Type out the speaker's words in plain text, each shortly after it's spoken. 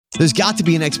There's got to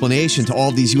be an explanation to all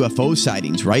of these UFO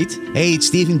sightings, right? Hey, it's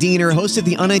Stephen Diener, host of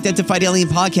the Unidentified Alien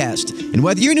Podcast. And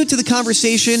whether you're new to the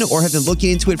conversation or have been looking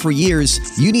into it for years,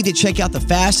 you need to check out the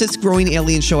fastest growing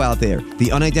alien show out there,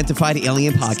 the Unidentified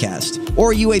Alien Podcast,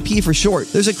 or UAP for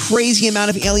short. There's a crazy amount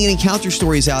of alien encounter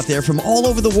stories out there from all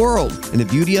over the world. And the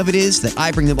beauty of it is that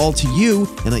I bring them all to you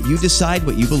and let you decide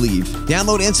what you believe.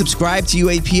 Download and subscribe to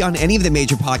UAP on any of the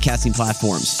major podcasting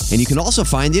platforms. And you can also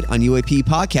find it on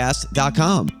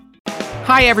UAPpodcast.com.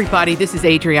 Hi, everybody. This is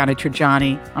Adriana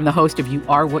Trajani. I'm the host of You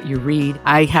Are What You Read.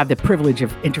 I have the privilege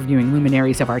of interviewing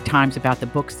luminaries of our times about the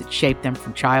books that shaped them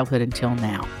from childhood until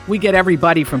now. We get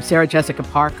everybody from Sarah Jessica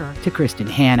Parker to Kristen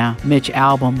Hanna, Mitch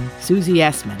Albom, Susie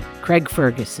Essman, Craig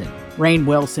Ferguson, Rainn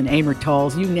Wilson, Amor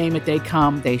Tolls, you name it, they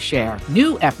come, they share.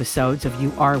 New episodes of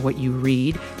You Are What You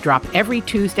Read drop every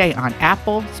Tuesday on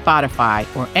Apple,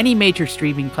 Spotify, or any major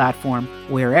streaming platform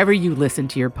wherever you listen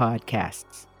to your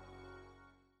podcasts.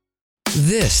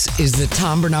 This is the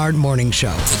Tom Barnard Morning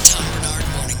Show. The Tom Barnard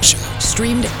Morning Show.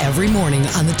 Streamed every morning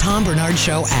on the Tom Barnard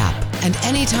Show app and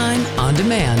anytime on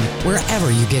demand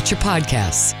wherever you get your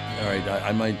podcasts. All right,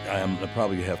 I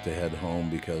probably have to head home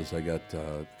because I got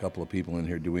a couple of people in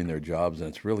here doing their jobs and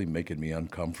it's really making me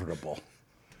uncomfortable.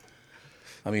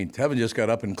 I mean, Tevin just got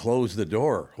up and closed the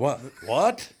door.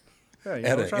 What?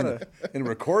 Yeah, in a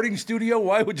recording studio,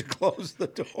 why would you close the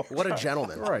door? What a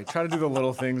gentleman. Right. Try to do the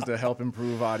little things to help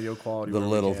improve audio quality. The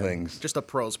little things. Just a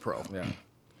pro's pro. Yeah.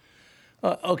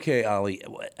 Okay, Ollie,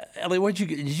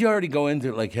 did you already go in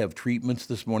to have treatments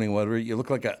this morning? Whatever. You look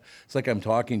it's like I'm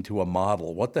talking to a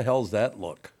model. What the hell's that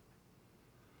look?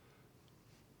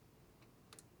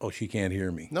 Oh, she can't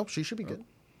hear me. Nope, she should be good.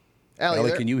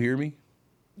 Allie, can you hear me?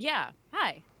 Yeah.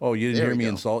 Hi. Oh, you didn't hear me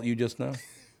insult you just now?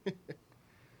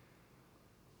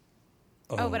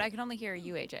 Oh, but I can only hear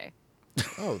you, AJ.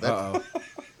 Oh, that's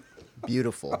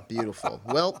beautiful, beautiful.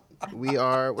 Well,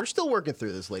 we're still working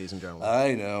through this, ladies and gentlemen.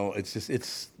 I know.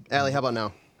 Allie, how about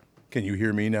now? Can you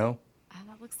hear me now?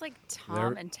 It looks like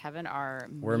Tom and Tevin are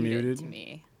muted to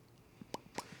me.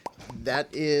 That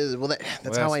is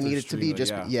that's how I need it to be.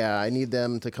 I need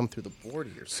them to come through the board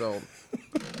here. So,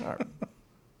 all right.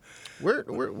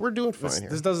 We're doing fine here.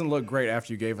 This doesn't look great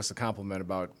after you gave us a compliment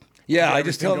about. Yeah, I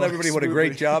just telling everybody what a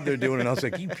great job they're doing, and I was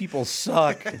like, "You people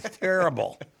suck. It's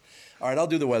terrible." All right, I'll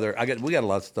do the weather. We got a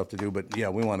lot of stuff to do, but yeah,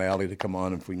 we want Allie to come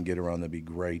on. If we can get her on, that'd be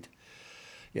great.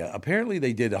 Yeah, apparently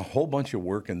they did a whole bunch of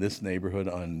work in this neighborhood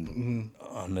on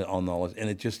all this, and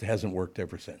it just hasn't worked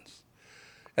ever since.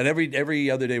 And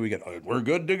every other day we get, we're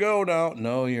good to go now.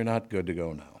 No, you're not good to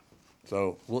go now.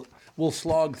 So we'll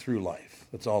slog through life.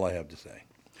 That's all I have to say.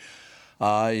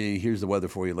 Here's the weather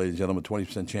for you, ladies and gentlemen.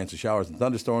 20% chance of showers and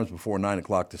thunderstorms before 9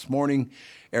 o'clock this morning.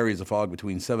 Areas of fog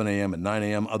between 7 a.m. and 9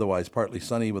 a.m. Otherwise partly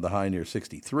sunny with a high near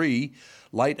 63.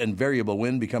 Light and variable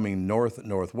wind becoming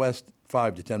north-northwest,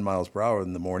 5 to 10 miles per hour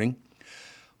in the morning.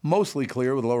 Mostly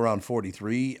clear with a low around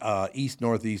 43.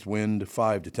 East-northeast wind,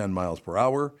 5 to 10 miles per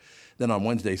hour. Then on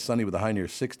Wednesday, sunny with a high near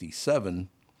 67.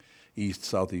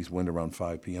 East-southeast wind around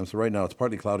 5 p.m. So right now it's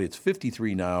partly cloudy. It's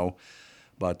 53 now.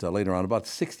 But later on, about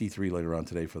 63 later on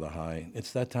today for the high.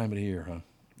 It's that time of the year, huh?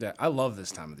 Yeah, I love this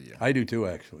time of the year. I do too,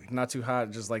 actually. Not too hot,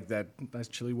 just like that nice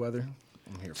chilly weather.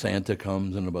 I'm here for Santa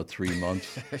comes in about 3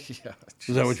 months. Yeah.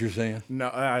 Is that what you're saying?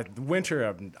 No,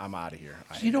 winter, I'm out of here.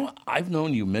 You know, I've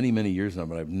known you many, many years now,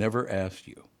 but I've never asked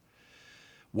you.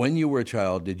 When you were a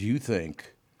child, did you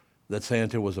think that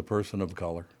Santa was a person of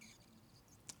color?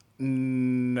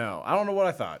 No. I don't know what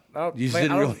I thought. You just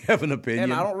didn't really have an opinion?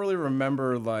 And I don't really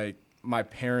remember, my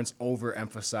parents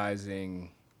overemphasizing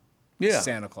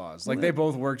Santa Claus. They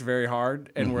both worked very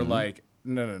hard and were like,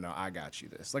 no, I got you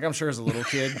this. I'm sure as a little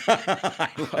kid. I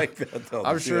like that, though.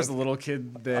 I'm sure as a little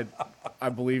kid that I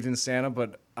believed in Santa,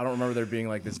 but I don't remember there being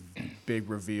this big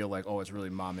reveal, it's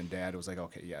really mom and dad. It was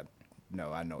okay, yeah,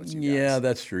 no, I know it's you guys. Yeah,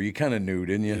 that's true. You kind of knew,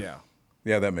 didn't you? Yeah.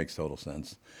 Yeah, that makes total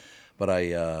sense. But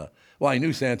I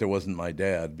knew Santa wasn't my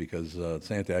dad because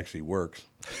Santa actually works.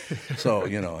 So,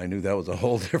 I knew that was a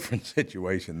whole different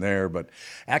situation there. But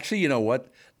actually, you know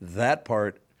what? That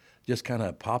part just kind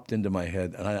of popped into my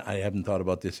head, and I haven't thought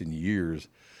about this in years.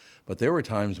 But there were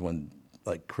times when,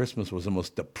 Christmas was the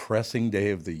most depressing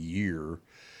day of the year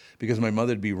because my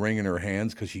mother would be wringing her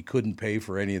hands because she couldn't pay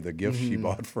for any of the gifts she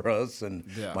bought for us, and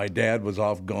my dad was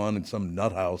off gone in some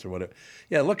nut house or whatever.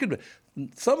 Yeah, look at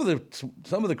some of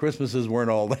the Christmases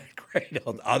weren't all that great.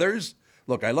 Others,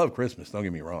 look, I love Christmas. Don't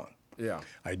get me wrong. Yeah,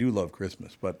 I do love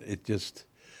Christmas, but it's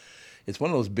one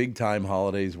of those big time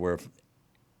holidays where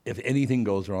if anything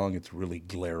goes wrong, it's really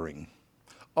glaring.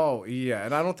 Oh yeah,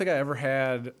 and I don't think I ever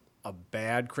had a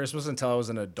bad Christmas until I was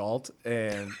an adult,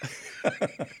 and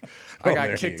I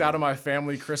got kicked out of my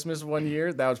family Christmas one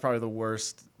year. That was probably the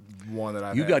worst one that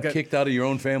I've had. You got kicked out of your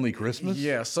own family Christmas?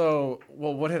 Yeah. So,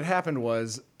 what had happened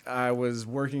was I was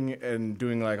working and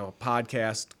doing like a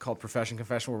podcast called Profession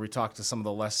Confession, where we talked to some of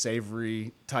the less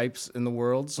savory types in the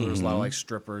world. So there's a lot of like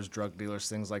strippers, drug dealers,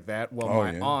 things like that. Well,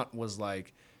 my aunt was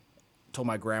like, told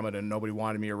my grandma that nobody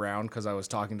wanted me around because I was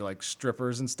talking to like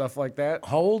strippers and stuff like that.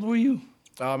 How old were you?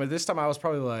 At this time I was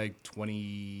probably like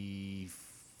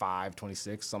 25,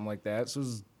 26, something like that. So it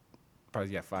was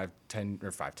probably, 5,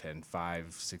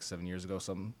 6, 7 years ago,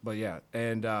 something. But yeah.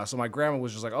 And so my grandma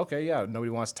was just like, okay, yeah, nobody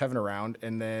wants Tevin around.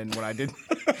 And then when I did,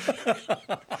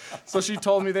 so she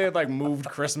told me they had like moved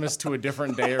Christmas to a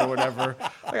different day or whatever.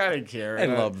 Like I didn't care. I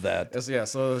loved that. Yeah.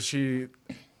 So the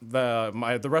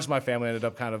rest of my family ended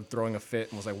up kind of throwing a fit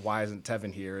and was like, why isn't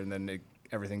Tevin here? And then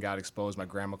everything got exposed. My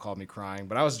grandma called me crying,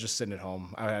 but I was just sitting at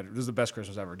home. This was the best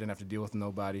Christmas ever. Didn't have to deal with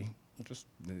nobody. Just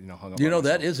hung up.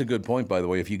 That is a good point, by the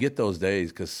way. If you get those days,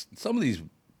 because some of these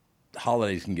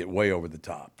holidays can get way over the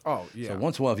top. Oh yeah. So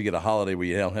once in a while, if you get a holiday where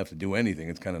you don't have to do anything,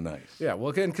 it's kind of nice. Yeah.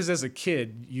 Well, because as a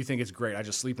kid, you think it's great. I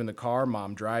just sleep in the car.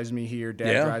 Mom drives me here.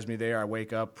 Dad drives me there. I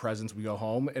wake up. Presents. We go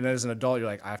home. And as an adult, you're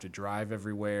like, I have to drive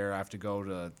everywhere. I have to go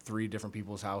to 3 different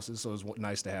people's houses. So it was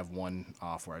nice to have one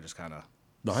off where I just kind of.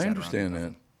 I understand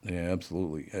that. Yeah,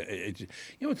 absolutely.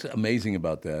 What's amazing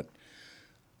about that,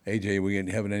 AJ, we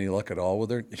ain't having any luck at all with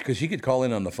her? Because she could call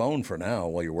in on the phone for now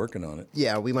while you're working on it.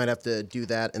 Yeah, we might have to do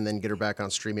that and then get her back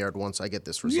on StreamYard once I get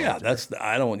this resolved.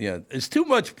 Yeah, it's too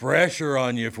much pressure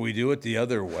on you if we do it the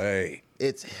other way.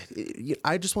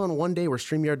 I just want one day where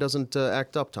StreamYard doesn't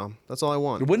act up, Tom. That's all I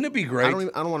want. Wouldn't it be great? I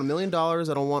don't want $1 million. I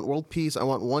don't want world peace. I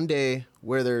want one day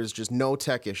where there's just no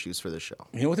tech issues for this show.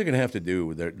 You know what they're going to have to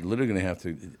do? They're literally going to have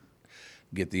to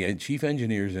get the chief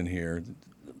engineers in here,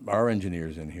 our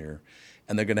engineers in here,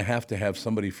 and they're going to have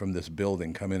somebody from this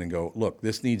building come in and go, look,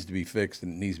 this needs to be fixed,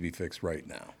 and it needs to be fixed right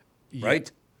now. Yeah.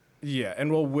 Right? Yeah,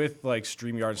 and with like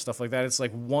StreamYard and stuff like that, it's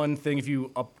like one thing. If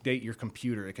you update your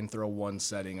computer, it can throw one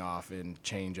setting off and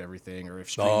change everything. Or if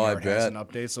StreamYard has an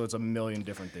update, so it's a million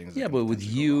different things. Yeah, but with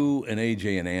you and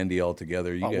AJ and Andy all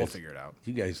together, we'll figure it out.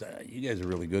 You guys are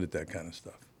really good at that kind of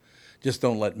stuff. Just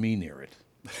don't let me near it.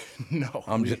 No.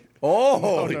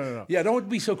 No. Yeah, don't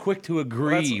be so quick to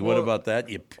agree. What about that,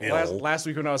 you pill? Last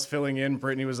week when I was filling in,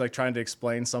 Brittany was like trying to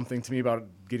explain something to me about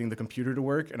getting the computer to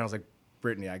work, and I was like,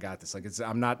 Brittany, I got this. Like,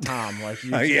 I'm not Tom. Like,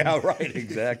 you. Yeah, right,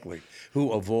 exactly.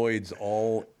 Who avoids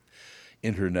all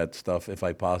internet stuff if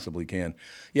I possibly can.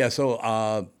 Yeah, so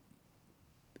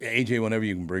AJ, whenever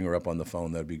you can bring her up on the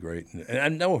phone, that'd be great.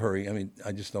 And no hurry. I mean,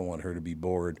 I just don't want her to be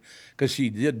bored because she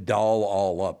did doll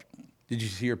all up. Did you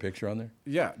see her picture on there?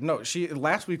 Yeah, no.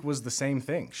 Last week was the same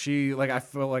thing. I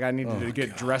felt like I needed to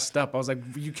get dressed up. I was like,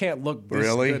 you can't look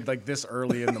this good like this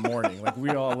early in the morning. Like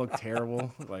we all look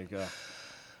terrible. Like,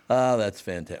 that's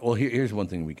fantastic. Well, here's one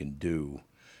thing we can do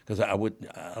because I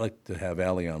like to have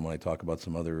Allie on when I talk about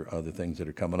some other things that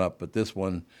are coming up. But this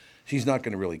one, she's not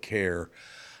going to really care.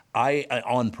 I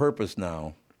on purpose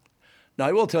now. Now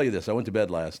I will tell you this: I went to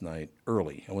bed last night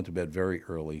early. I went to bed very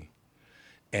early,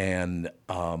 and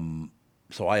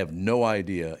so I have no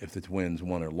idea if the Twins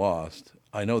won or lost.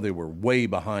 I know they were way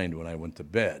behind when I went to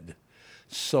bed.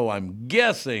 So I'm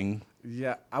guessing.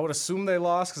 Yeah, I would assume they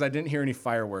lost because I didn't hear any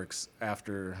fireworks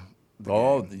after the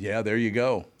game. Yeah, there you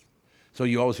go. So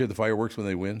you always hear the fireworks when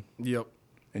they win? Yep.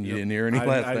 And you didn't hear any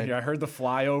last night? I heard the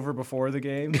flyover before the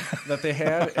game that they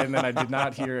had, and then I did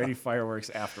not hear any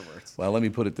fireworks afterwards. Well, let me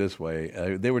put it this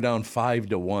way. They were down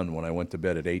 5-1 when I went to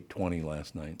bed at 8:20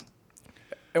 last night.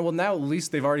 And well, now at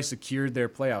least they've already secured their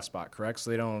playoff spot, correct? So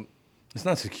they don't. It's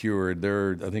not secured.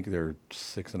 I think they're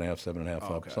 6.5,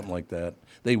 7.5 up, something like that.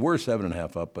 They were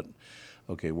 7.5 up, but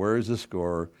okay. Where is the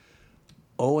score?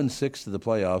 0-6 to the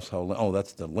playoffs.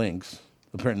 That's the Lynx.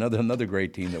 Another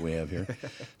great team that we have here.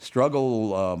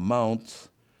 Struggles mount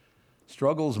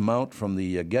from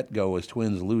the get-go as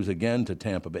Twins lose again to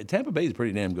Tampa Bay. Tampa Bay is a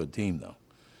pretty damn good team, though.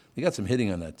 They got some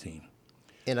hitting on that team.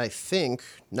 And I think,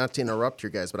 not to interrupt you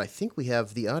guys, but I think we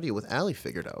have the audio with Allie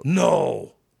figured out.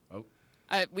 No.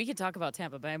 We could talk about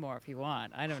Tampa Bay more if you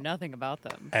want. I know nothing about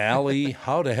them. Allie,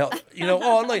 how the hell?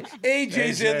 Like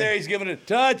AJ's in there. He's giving a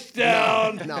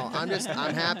touchdown. No, I'm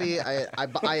happy. I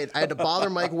had to bother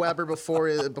Mike Weber before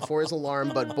his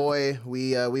alarm, but boy,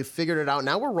 we figured it out.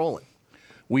 Now we're rolling.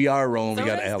 We are rolling. So we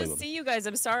got nice Allie. to see you guys.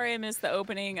 I'm sorry I missed the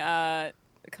opening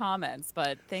comments,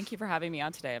 but thank you for having me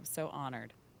on today. I'm so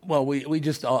honored. Well, we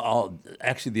just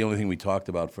actually the only thing we talked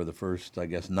about for the first,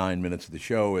 9 minutes of the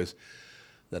show is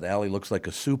that Allie looks like a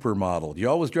supermodel. Do you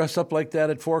always dress up like that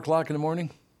at 4 o'clock in the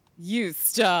morning? You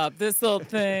stop this little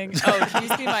thing. Oh, did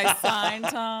you see my sign,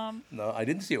 Tom? No, I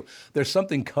didn't see it. There's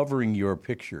something covering your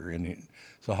picture in here.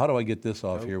 So how do I get this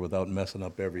off here without messing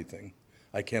up everything?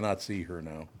 I cannot see her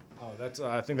now. Oh, that's.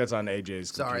 I think that's on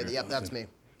AJ's computer. Sorry, yep, that's me.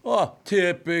 Oh,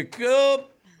 typical.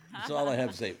 That's all I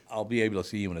have to say. I'll be able to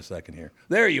see you in a second here.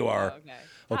 There you are. Oh, okay.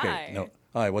 Okay. Hi. No.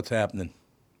 Hi. What's happening?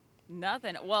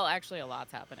 Nothing. Well, actually, a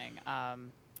lot's happening.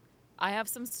 I have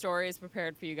some stories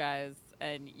prepared for you guys,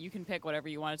 and you can pick whatever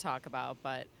you want to talk about.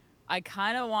 But I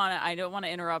kind of want to. I don't want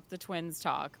to interrupt the Twins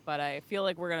talk, but I feel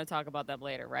like we're going to talk about them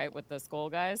later, right? With the Skull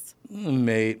guys.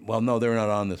 Mate. Well, no, they're not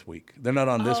on this week. They're not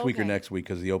on this week or okay. next week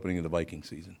because of the opening of the Viking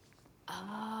season.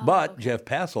 But Jeff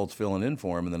Passolt's filling in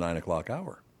for him in the 9 o'clock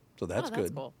hour, so that's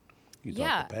good. Cool. You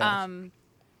Yeah. talk to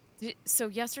Pass. So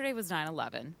yesterday was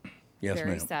 9/11. Yes,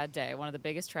 Very ma'am. sad day. One of the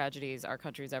biggest tragedies our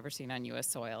country's ever seen on U.S.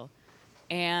 soil.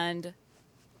 And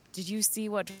did you see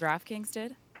what DraftKings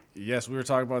did? Yes, we were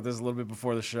talking about this a little bit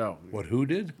before the show. What? Who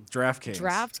did? DraftKings.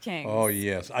 DraftKings. Oh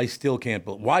yes, I still can't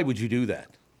believe. Why would you do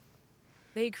that?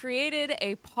 They created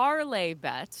a parlay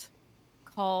bet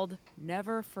called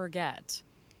Never Forget.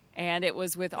 And it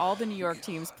was with all the New York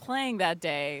teams playing that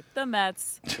day, the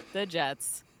Mets, the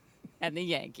Jets, and the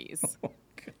Yankees.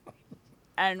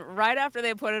 And right after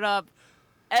they put it up,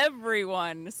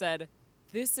 everyone said,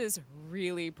 this is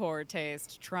really poor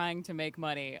taste, trying to make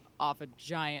money off a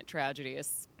giant tragedy,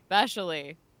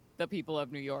 especially the people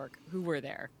of New York who were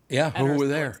there. Yeah, and who are were still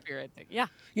there? experiencing- Yeah.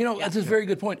 You know, that's a very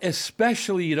good point.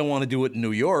 Especially you don't want to do it in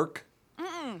New York.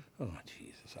 Oh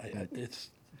Jesus,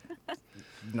 it's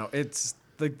No, it's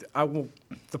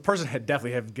the person had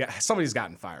definitely somebody's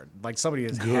gotten fired. Like somebody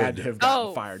has had to have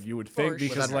gotten fired. You would think for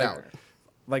because sure.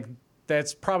 like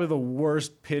that's probably the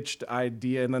worst pitched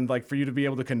idea. And then like for you to be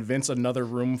able to convince another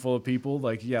room full of people,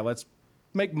 like let's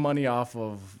make money off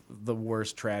of the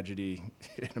worst tragedy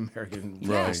in American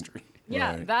history.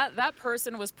 Yeah, Right. that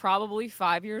person was probably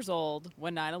 5 years old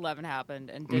when 9/11 happened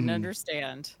and didn't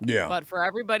understand. Yeah. But for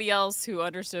everybody else who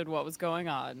understood what was going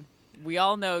on, we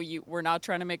all know we're not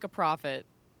trying to make a profit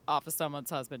off of someone's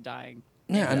husband dying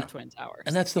in the Twin Towers.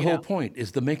 And that's the you whole know? point,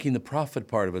 is the making the profit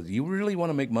part of it. You really want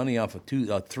to make money off of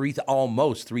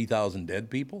almost 3,000 dead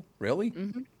people? Really?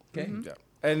 Mm-hmm. Okay. Yeah.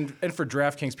 And for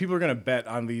DraftKings, people are going to bet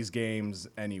on these games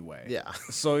anyway. Yeah.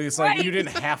 So it's like you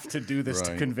didn't have to do this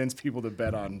to Right. convince people to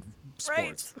bet on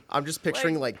sports. I'm just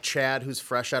picturing like Chad, who's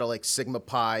fresh out of like Sigma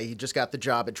Pi. He just got the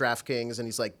job at DraftKings, and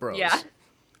he's like, "Bros, Yeah.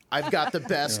 I've got the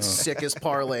best, sickest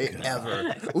parlay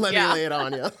ever. Let me lay it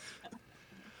on you."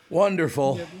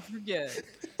 Wonderful. Never forget.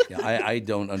 Yeah, I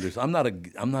don't understand.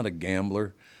 I'm not a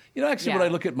gambler. You know, actually, when I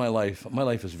Yeah. look at my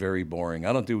life is very boring.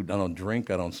 I don't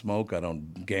drink, I don't smoke, I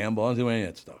don't gamble, I don't do any of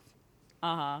that stuff.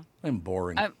 I'm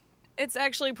boring. It's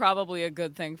actually probably a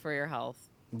good thing for your health.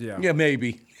 Yeah. Yeah,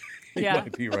 maybe. You Yeah.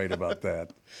 might be right about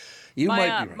that. You might be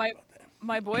right about that.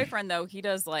 My boyfriend, though,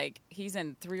 he's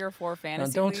in 3 or 4 Now,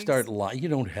 fantasy don't leagues. start lying. You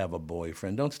don't have a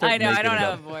boyfriend. Don't start. I know, I making don't it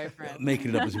have up. a boyfriend. Making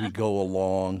it up as we go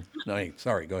along. No, hey,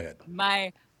 sorry. Go ahead.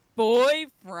 My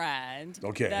boyfriend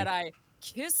Okay. that I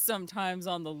kiss sometimes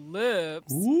on the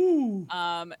lips. Ooh.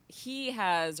 He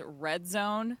has Red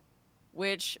Zone,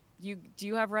 which do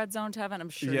you have Red Zone, Tevin? I'm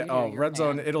sure Yeah. you do. Oh, You're a Red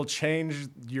Zone. fan. It'll change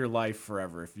your life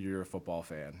forever if you're a football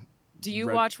fan. Do you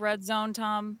Red- watch Red Zone,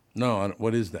 Tom? No,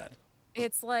 what is that?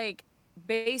 It's like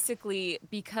basically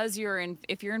because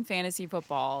if you're in fantasy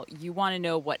football, you want to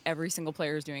know what every single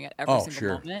player is doing at every single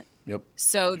Sure. moment. Yep.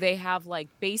 So they have like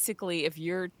basically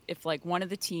if like one of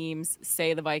the teams,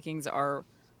 say the Vikings are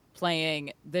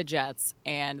playing the Jets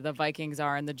and the Vikings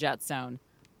are in the Jet zone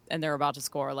and they're about to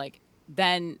score, like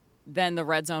then the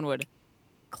Red Zone would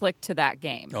click to that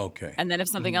game. Okay. And then if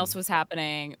something else was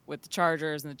happening with the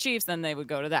Chargers and the Chiefs, then they would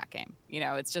go to that game. You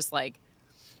know, it's just like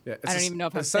Yeah, I don't even know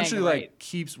if I'm saying essentially it like right.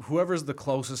 keeps whoever's the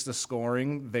closest to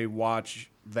scoring, they watch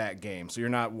that game. So you're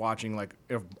not watching like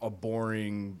a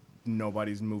boring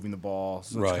nobody's moving the ball.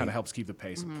 So it Right. kind of helps keep the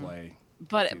pace of play.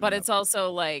 But it's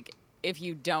also like if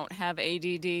you don't have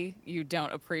ADD, you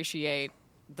don't appreciate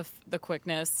the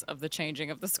quickness of the changing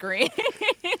of the screen.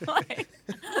 like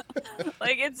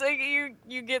it's like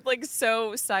you get like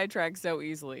so sidetracked so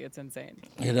easily. It's insane.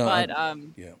 You know, But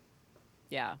yeah.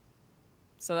 yeah.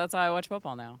 So that's how I watch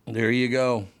football now. There you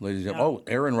go, ladies and gentlemen.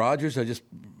 Oh, Aaron Rodgers.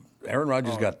 Aaron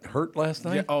Rodgers got hurt last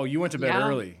night. Yeah, oh, you went to bed Yeah.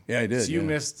 early. Yeah, I did, So you yeah.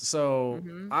 missed. So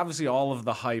obviously, all of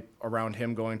the hype around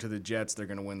him going to the Jets, they're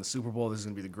going to win the Super Bowl. This is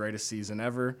going to be the greatest season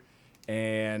ever.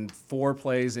 And 4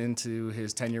 plays into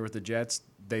his tenure with the Jets,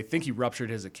 they think he ruptured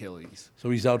his Achilles. So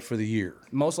he's out for the year.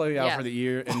 Most likely out Yeah. for the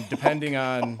year, and depending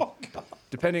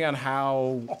on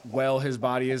how well his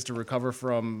body is to recover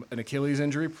from an Achilles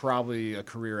injury, probably a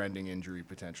career-ending injury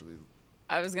potentially.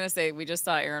 I was gonna say we just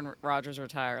saw Aaron Rodgers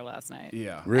retire last night.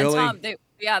 Yeah. Really? And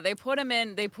Tom, they put him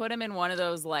in. They put him in one of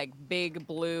those like big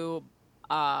blue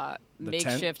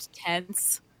makeshift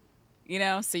tents,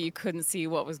 so you couldn't see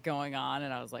what was going on.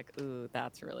 And I was like, ooh,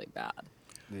 that's really bad.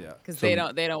 Yeah. Because they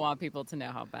don't want people to know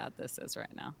how bad this is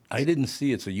right now. I didn't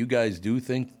see it, so you guys do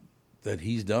think that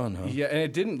he's done, huh? Yeah, and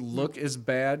it didn't look as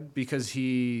bad because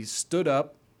he stood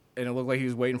up and it looked like he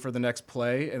was waiting for the next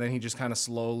play, and then he just kind of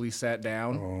slowly sat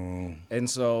down. Oh.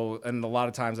 And a lot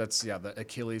of times that's, the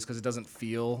Achilles, because it doesn't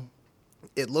feel.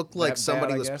 It looked like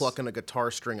somebody was guess. plucking a guitar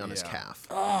string on his calf.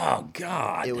 Oh,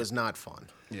 God. It was not fun.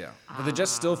 Yeah. But the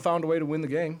Jets still found a way to win the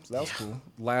game, so that was cool.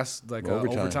 Last,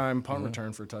 overtime punt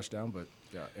return for a touchdown, but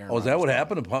Aaron Is that what Rodgers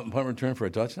happened? A punt return for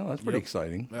a touchdown? That's pretty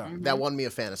exciting. Yeah. That won me a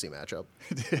fantasy matchup.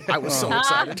 I was so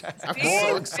excited. I was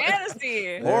so excited.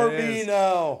 Fantasy.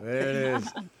 Orbino. There it is.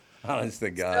 Honest to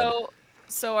God.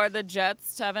 So are the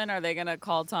Jets, Tevin, are they going to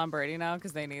call Tom Brady now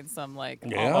because they need some,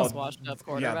 almost washed-up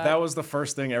quarterback? Yeah, that was the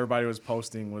first thing everybody was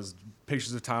posting was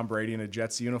pictures of Tom Brady in a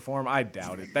Jets uniform. I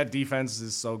doubt it. That defense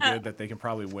is so good that they can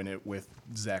probably win it with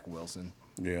Zach Wilson.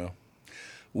 Yeah.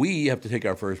 We have to take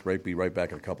our first break. Be right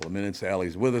back in a couple of minutes.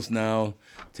 Allie's with us now.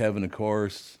 Tevin, of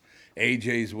course.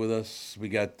 AJ's with us. We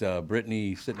got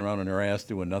Brittany sitting around on her ass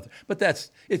doing nothing. But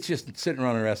it's just sitting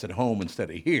around her ass at home instead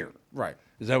of here. Right.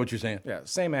 Is that what you're saying? Yeah,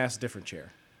 same ass, different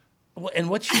chair. Well, and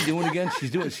what's she doing again?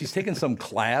 She's taking some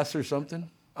class or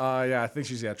something? I think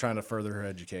she's trying to further her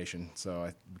education,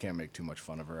 so we can't make too much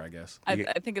fun of her, I guess. I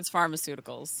think it's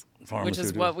pharmaceuticals, which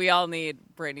is what we all need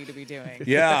Brittany to be doing.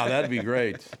 Yeah, that'd be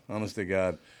great. Honest to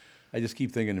God. I just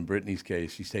keep thinking in Brittany's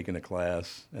case, she's taking a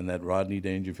class, and that Rodney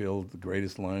Dangerfield, the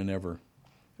greatest line ever.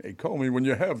 Hey, call me when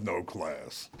you have no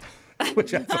class.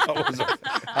 Which I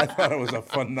thought it was a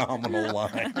phenomenal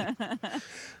line.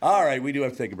 All right, we do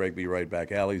have to take a break. Be right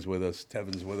back. Allie's with us.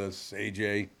 Tevin's with us.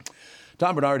 AJ.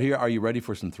 Tom Barnard here. Are you ready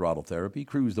for some throttle therapy?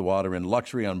 Cruise the water in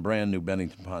luxury on brand new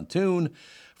Bennington pontoon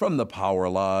from the Power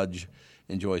Lodge.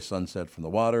 Enjoy sunset from the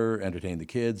water, entertain the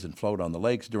kids, and float on the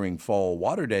lakes during fall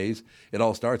water days. It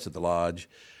all starts at the Lodge.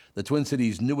 The Twin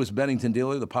Cities' newest Bennington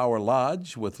dealer, the Power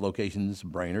Lodge, with locations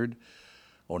Brainerd,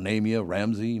 Onamia,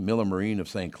 Ramsey, Miller Marine of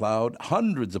St. Cloud.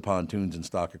 Hundreds of pontoons in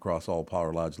stock across all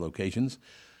Power Lodge locations.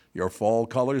 Your fall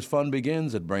colors fun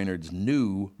begins at Brainerd's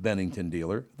new Bennington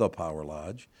dealer, the Power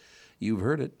Lodge. You've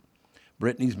heard it.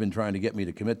 Brittany's been trying to get me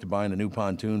to commit to buying a new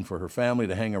pontoon for her family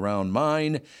to hang around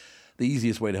mine. The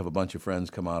easiest way to have a bunch of friends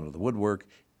come out of the woodwork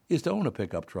is to own a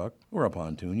pickup truck or a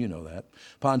pontoon. You know that.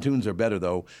 Pontoons are better,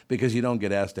 though, because you don't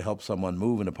get asked to help someone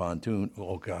move in a pontoon.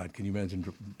 Oh, God, can you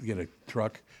imagine get a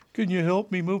truck? Can you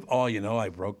help me move? Oh, I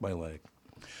broke my leg.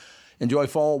 Enjoy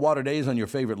fall water days on your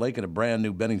favorite lake in a brand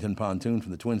new Bennington pontoon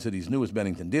from the Twin Cities' newest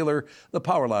Bennington dealer. The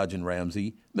Power Lodge in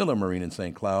Ramsey. Miller Marine in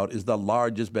St. Cloud is the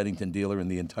largest Bennington dealer in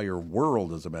the entire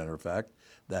world, as a matter of fact.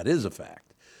 That is a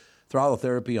fact. Throttle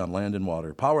therapy on land and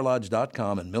water.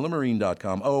 PowerLodge.com and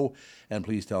MillerMarine.com. Oh, and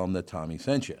please tell them that Tommy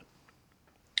sent you.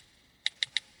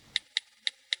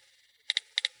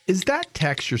 Is that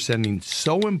text you're sending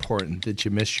so important that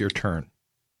you missed your turn?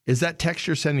 Is that text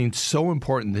you're sending so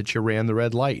important that you ran the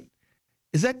red light?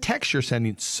 Is that text you're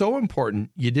sending so important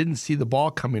you didn't see the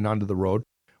ball coming onto the road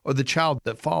or the child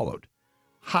that followed?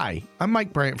 Hi, I'm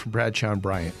Mike Bryant from Bradshaw &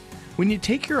 Bryant. When you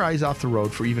take your eyes off the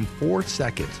road for even 4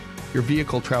 seconds, your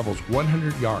vehicle travels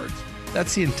 100 yards.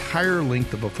 That's the entire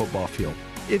length of a football field.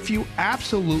 If you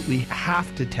absolutely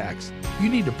have to text, you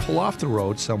need to pull off the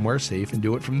road somewhere safe and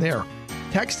do it from there.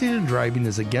 Texting and driving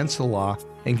is against the law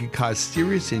and can cause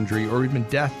serious injury or even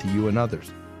death to you and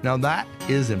others. Now that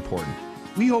is important.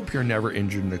 We hope you're never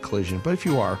injured in a collision, but if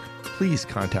you are, please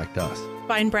contact us.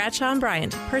 Find Bradshaw &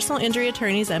 Bryant, personal injury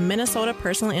attorneys at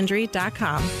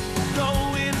minnesotapersonalinjury.com.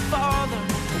 Going farther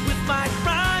with Mike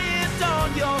Bryant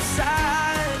on your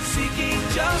side, seeking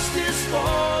justice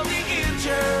for the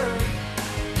injured.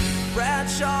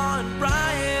 Bradshaw &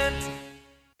 Bryant.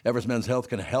 Everest Men's Health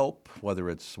can help, whether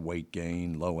it's weight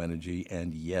gain, low energy,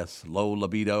 and yes, low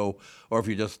libido, or if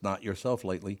you're just not yourself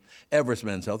lately. Everest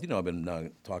Men's Health, I've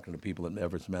been talking to people at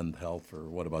Everest Men's Health for,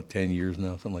 about 10 years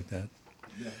now, something like that?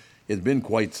 Yeah. It's been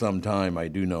quite some time, I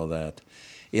do know that.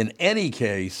 In any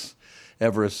case,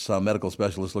 Everest's medical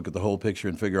specialists look at the whole picture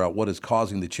and figure out what is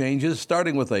causing the changes,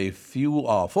 starting with a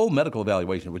full medical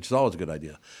evaluation, which is always a good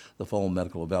idea. The full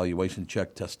medical evaluation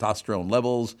check testosterone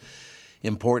levels,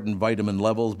 important vitamin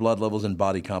levels, blood levels, and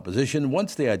body composition.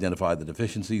 Once they identify the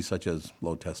deficiencies, such as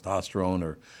low testosterone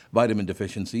or vitamin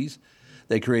deficiencies,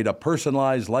 they create a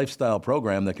personalized lifestyle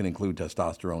program that can include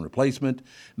testosterone replacement,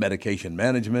 medication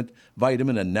management,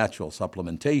 vitamin and natural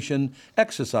supplementation,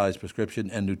 exercise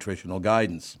prescription, and nutritional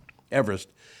guidance. Everest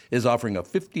is offering a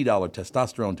 $50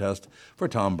 testosterone test for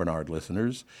Tom Barnard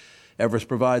listeners. Everest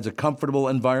provides a comfortable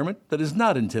environment that is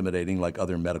not intimidating like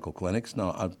other medical clinics.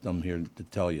 No, I'm here to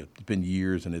tell you, it's been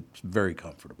years and it's very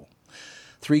comfortable.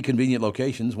 3 convenient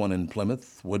locations, one in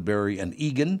Plymouth, Woodbury, and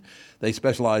Eagan. They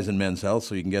specialize in men's health,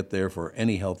 so you can get there for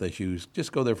any health issues.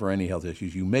 Just go there for any health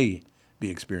issues you may be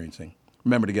experiencing.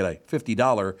 Remember to get a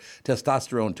 $50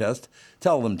 testosterone test.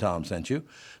 Tell them Tom sent you.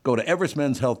 Go to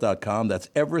everestmenshealth.com. That's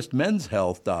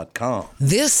everestmenshealth.com.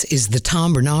 This is the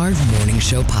Tom Barnard Morning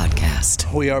Show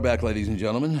podcast. We are back, ladies and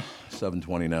gentlemen.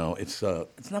 7:20 now. It's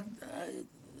not.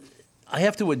 I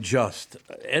have to adjust,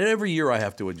 and every year I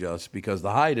have to adjust because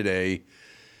the high today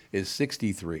is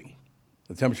 63.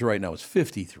 The temperature right now is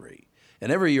 53,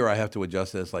 and every year I have to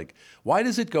adjust this. Like, why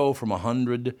does it go from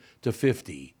 100 to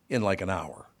 50 in like an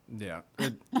hour? Yeah,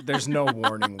 there's no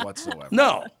warning whatsoever.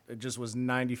 No. It just was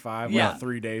 95 about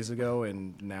 3 days ago,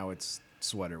 and now it's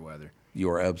sweater weather. You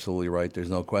are absolutely right. There's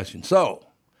no question. So,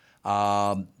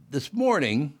 this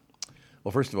morning,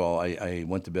 well, first of all, I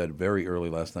went to bed very early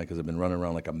last night because I've been running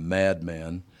around like a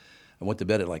madman. I went to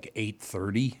bed at like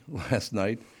 8:30 last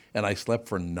night, and I slept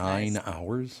for 9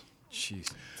 hours. Jeez.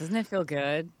 Doesn't it feel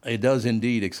good? It does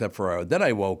indeed, except for then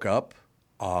I woke up.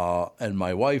 And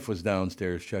my wife was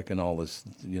downstairs checking all this,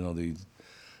 the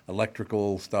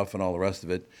electrical stuff and all the rest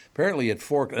of it. Apparently at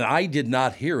 4, and I did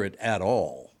not hear it at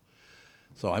all.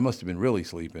 So I must have been really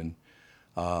sleeping.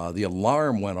 The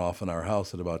alarm went off in our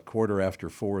house at about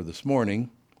 4:15 this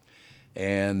morning.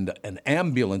 And an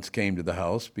ambulance came to the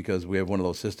house because we have one of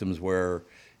those systems where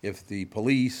if the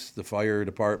police, the fire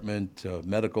department,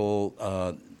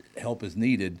 medical help is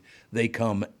needed, they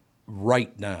come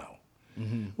right now.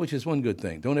 Mm-hmm. Which is one good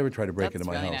thing. Don't ever try to break into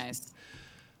my really house. Nice.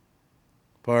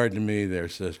 Pardon me there,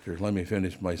 sister. Let me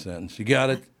finish my sentence. You got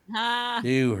it?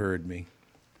 You heard me.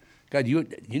 God,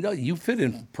 you fit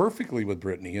in perfectly with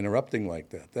Brittany interrupting like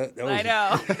that. That was, I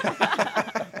know.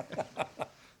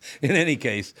 In any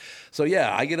case, so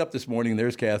yeah, I get up this morning,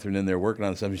 there's Catherine in there working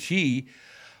on something.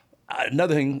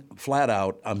 Another thing, flat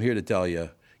out, I'm here to tell you,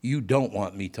 you don't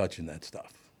want me touching that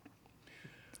stuff.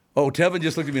 Oh, Tevin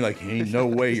just looked at me like, ain't no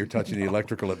way you're touching the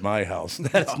electrical at my house.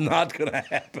 That's not going to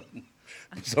happen.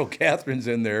 So Catherine's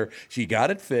in there. She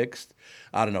got it fixed.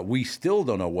 I don't know. We still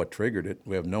don't know what triggered it.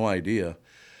 We have no idea.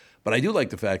 But I do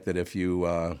like the fact that if you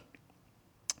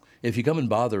come and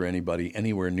bother anybody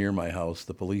anywhere near my house,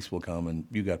 the police will come and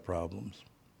you got problems.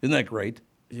 Isn't that great?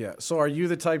 Yeah. So are you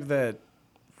the type that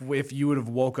if you would have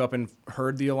woke up and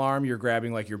heard the alarm, you're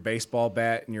grabbing like your baseball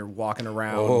bat and you're walking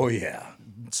around? Oh, yeah.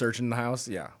 Searching the house?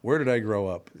 Yeah. Where did I grow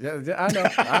up? Yeah, I know.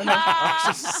 I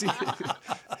just see it.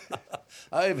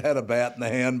 I've had a bat in the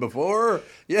hand before.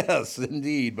 Yes,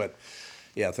 indeed. But,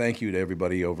 yeah, thank you to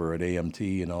everybody over at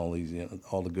AMT and all these,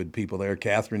 all the good people there.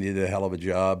 Catherine did a hell of a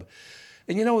job.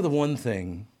 And the one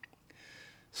thing,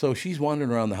 so she's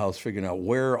wandering around the house figuring out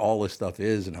where all this stuff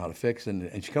is and how to fix it.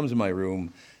 And she comes in my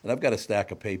room, and I've got a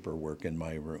stack of paperwork in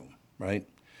my room, right?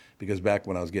 Because back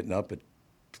when I was getting up at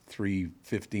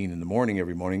 3:15 in the morning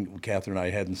every morning, Catherine and I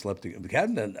hadn't slept together.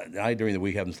 Catherine and I during the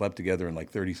week haven't slept together in like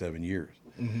 37 years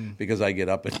because I get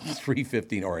up at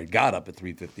 3:15, or I got up at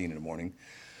 3:15 in the morning.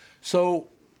 So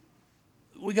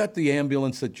we got the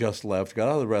ambulance that just left, got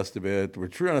all the rest of it. We're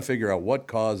trying to figure out what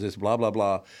caused this, blah, blah,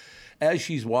 blah. As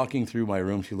she's walking through my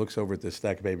room, she looks over at this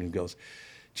stack of papers and goes,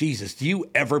 Jesus, do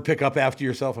you ever pick up after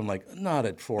yourself? I'm like, not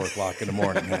at 4 o'clock in the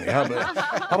morning, honey. How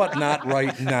about not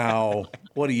right now?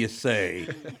 What do you say?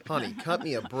 Honey, cut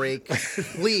me a break,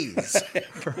 please.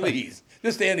 Please.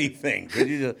 Just anything. Could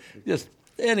you just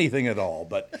anything at all.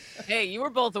 But Hey, you were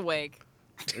both awake.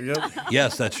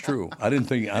 yes, that's true. I don't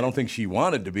think she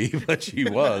wanted to be, but she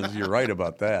was. You're right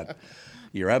about that.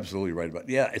 You're absolutely right about it.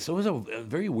 Yeah, so it was a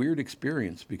very weird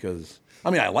experience because,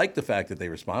 I like the fact that they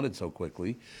responded so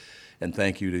quickly. And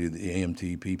thank you to the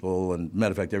AMT people. And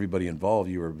matter of fact, everybody involved.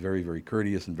 You were very, very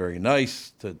courteous and very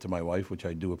nice to my wife, which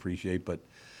I do appreciate. But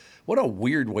what a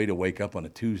weird way to wake up on a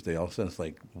Tuesday. All of a sudden, it's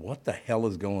like, what the hell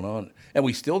is going on? And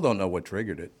we still don't know what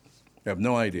triggered it. I have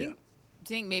no idea.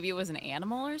 Do you think maybe it was an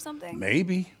animal or something?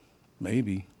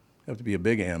 Maybe. Have to be a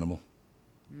big animal.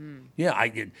 Yeah, I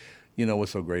get. You know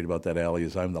what's so great about that, Allie,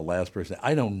 is I'm the last person.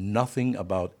 I know nothing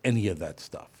about any of that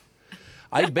stuff.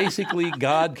 I basically,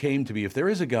 God came to me. If there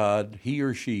is a God, he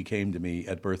or she came to me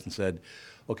at birth and said,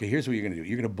 okay, here's what you're going to do.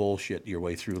 You're going to bullshit your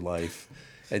way through life.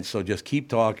 And so just keep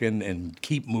talking and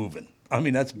keep moving.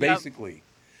 That's basically,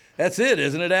 that's it,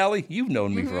 isn't it, Allie? You've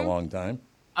known me for a long time.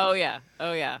 Oh, yeah.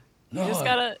 You just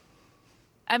got to,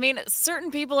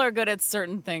 certain people are good at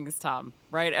certain things, Tom,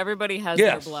 right? Everybody has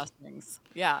their blessings.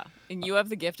 Yeah. And you have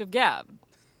the gift of gab.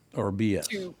 Or BS.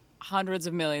 To hundreds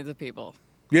of millions of people.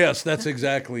 Yes, that's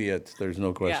exactly it. There's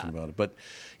no question about it. But,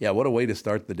 yeah, what a way to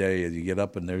start the day as you get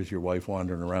up and there's your wife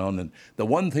wandering around. And the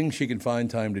one thing she can find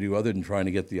time to do other than trying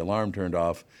to get the alarm turned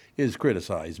off is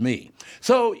criticize me.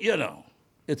 So,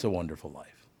 it's a wonderful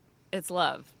life. It's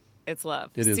love. It's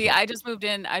love. It is See, love. I just moved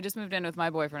in with my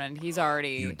boyfriend, and he's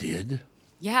already. You did?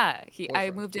 Yeah,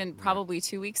 I moved in probably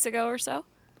 2 weeks ago or so.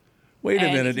 Wait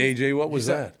a minute, AJ. What was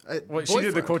that? Well, she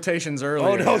did the quotations earlier.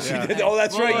 Oh, no, she did. Oh,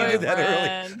 that's right. You did that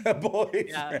earlier.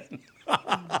 Boyfriend.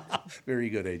 Yeah. Very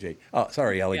good, AJ. Oh,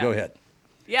 sorry, Allie. Go ahead.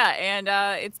 Yeah, and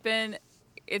it's been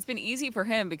easy for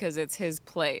him because it's his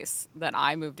place that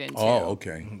I moved into. Oh,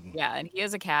 okay. Yeah, and he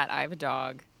has a cat. I have a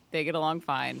dog. They get along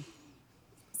fine.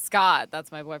 Scott,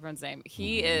 that's my boyfriend's name.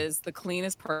 He is the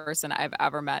cleanest person I've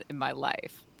ever met in my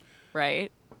life,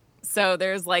 right? So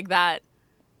there's like that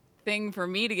thing for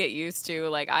me to get used to.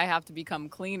 Like, I have to become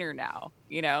cleaner now,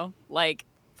 Like,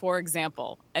 for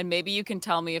example, and maybe you can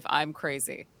tell me if I'm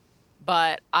crazy,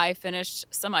 but I finished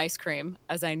some ice cream,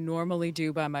 as I normally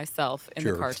do by myself in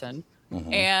the carton,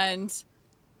 and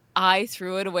I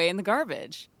threw it away in the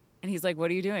garbage. And he's like, "What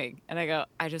are you doing?" And I go,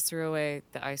 "I just threw away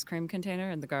the ice cream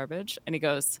container in the garbage." And he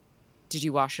goes, "Did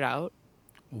you wash it out?"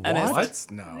 What?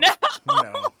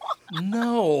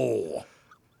 No.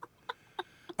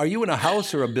 Are you in a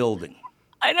house or a building?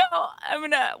 I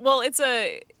know. Well,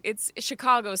 it's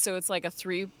Chicago, so it's like a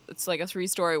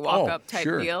three-story walk-up type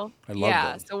deal. I love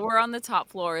that. So we're on the top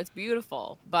floor. It's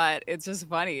beautiful, but it's just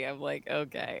funny. I'm like,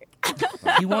 okay.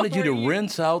 He wanted you to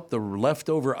rinse out the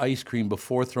leftover ice cream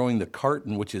before throwing the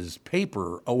carton, which is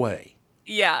paper, away.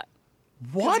 Yeah.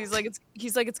 What? He's like, it's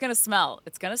gonna smell.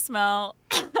 It's gonna smell.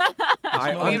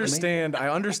 I understand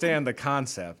the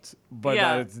concept,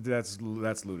 but that's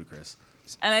ludicrous.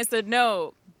 And I said,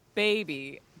 "No,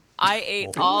 baby, I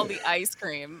ate all the ice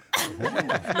cream."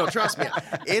 No, trust me,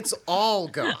 it's all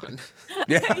gone.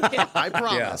 Yeah. I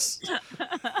promise. Yeah.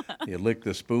 You licked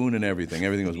the spoon and everything.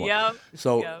 Everything was one. Yep.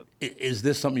 So, is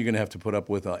this something you're going to have to put up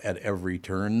with at every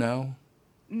turn now?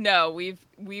 No,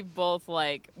 we both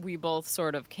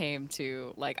sort of came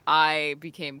to, like, I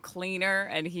became cleaner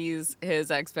and his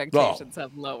expectations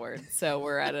have lowered. So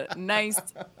we're at a nice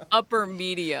upper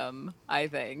medium, I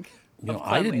think.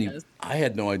 I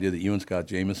had no idea that you and Scott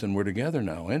Jameson were together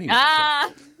now anyway.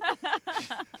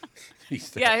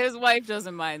 Yeah, his wife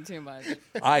doesn't mind too much.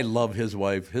 I love his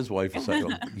wife. His wife is such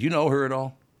a... You know her at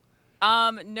all?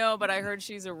 No, but I heard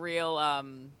she's a real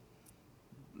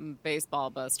baseball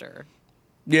buster.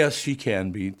 Yes, she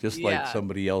can be, just like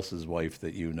somebody else's wife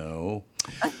that you know.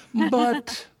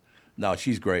 But no,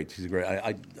 she's great. She's great.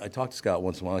 I talk to Scott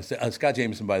once in a while. Scott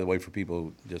Jameson, by the way, for people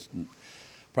who just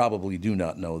probably do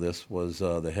not know this, was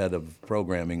the head of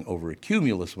programming over at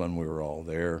Cumulus when we were all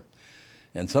there.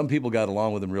 And some people got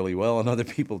along with him really well, and other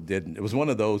people didn't. It was one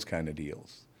of those kind of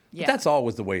deals. Yeah. But that's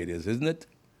always the way it is, isn't it?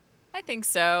 I think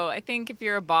so. I think if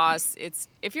you're a boss,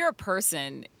 if you're a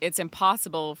person, it's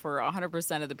impossible for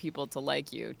 100% of the people to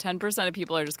like you. 10% of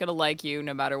people are just going to like you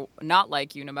no matter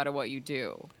what you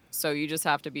do. So you just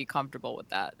have to be comfortable with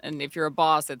that. And if you're a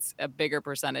boss, it's a bigger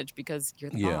percentage because you're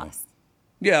the boss.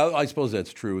 Yeah, I suppose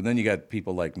that's true. And then you got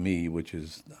people like me, which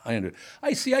is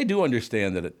I do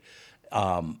understand that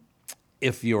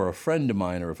if you're a friend of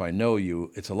mine or if I know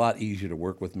you, it's a lot easier to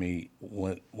work with me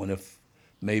when if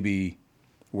maybe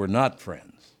we're not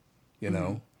friends,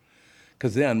 know?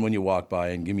 Because then when you walk by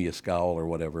and give me a scowl or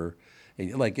whatever,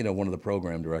 and one of the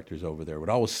program directors over there would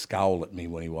always scowl at me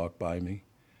when he walked by me.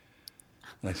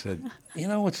 And I said,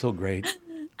 what's so great?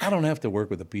 I don't have to work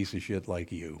with a piece of shit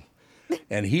like you.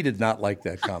 And he did not like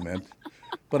that comment,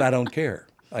 but I don't care.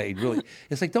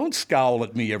 It's like, don't scowl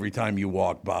at me every time you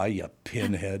walk by, you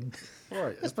pinhead.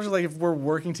 Right, especially if we're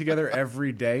working together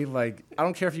every day. Like, I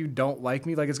don't care if you don't like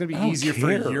me. Like, it's gonna be easier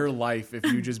for your life if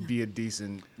you just be a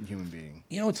decent human being.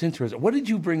 It's interesting. What did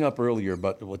you bring up earlier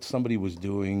about what somebody was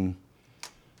doing?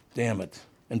 Damn it!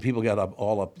 And people get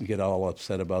all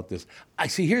upset about this.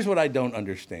 Here's what I don't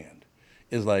understand: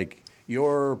 is like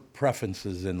your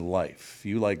preferences in life.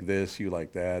 You like this. You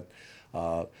like that.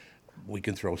 We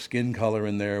can throw skin color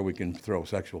in there. We can throw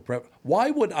sexual preference. Why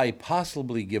would I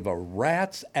possibly give a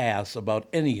rat's ass about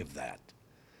any of that?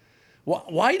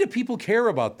 Why do people care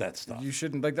about that stuff? You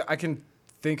shouldn't. Like, I can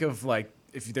think of, like,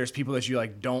 if there's people that you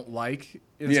don't like,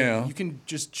 like, you can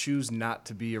just choose not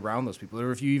to be around those people.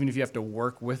 Or even if you have to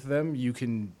work with them, you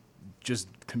can just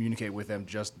communicate with them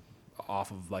just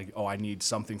off of I need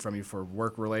something from you for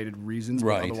work-related reasons.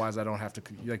 Right. But otherwise, I don't have to.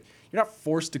 You're not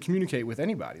forced to communicate with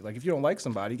anybody. Like, if you don't like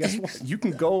somebody, guess what? You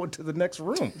can go to the next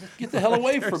room. Get the hell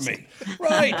away from me.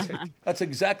 Right. That's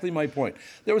exactly my point.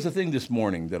 There was a thing this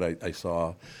morning that I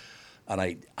saw. and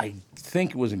I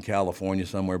think it was in California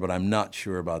somewhere, but I'm not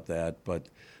sure about that. But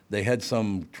they had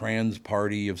some trans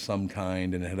party of some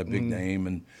kind, and it had a big name,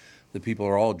 and the people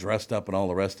are all dressed up and all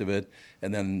the rest of it.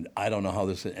 And then I don't know how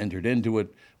this entered into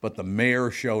it, but the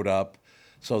mayor showed up,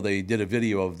 so they did a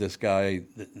video of this guy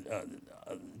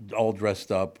all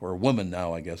dressed up, or a woman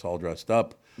now, I guess, all dressed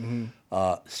up,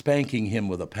 spanking him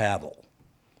with a paddle.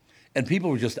 And people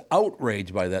were just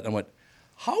outraged by that. And I went,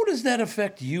 how does that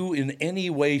affect you in any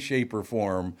way, shape, or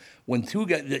form when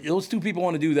those two people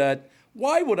want to do that?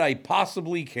 Why would I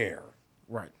possibly care?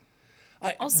 Right.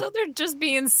 Also, they're just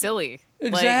being silly.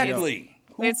 Exactly.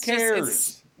 Like, Who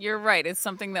cares? You're right. It's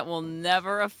something that will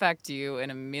never affect you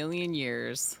in a million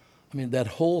years. I mean, that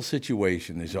whole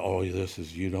situation is,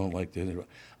 you don't like this.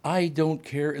 I don't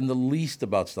care in the least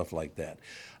about stuff like that.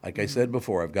 Like I said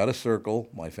before, I've got a circle.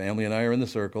 My family and I are in the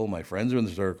circle. My friends are in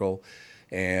the circle.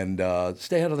 And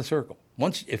stay out of the circle.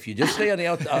 If you just stay on the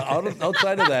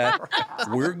outside of that,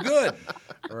 we're good.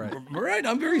 Right.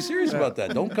 I'm very serious about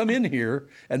that. Don't come in here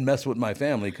and mess with my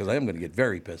family, because I am going to get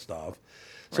very pissed off.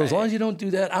 So as long as you don't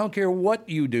do that, I don't care what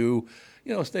you do.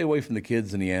 Stay away from the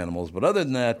kids and the animals. But other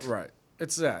than that, right.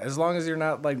 It's as long as you're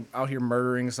not like out here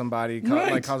murdering somebody,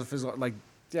 like cause a physical, like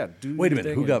do. Wait a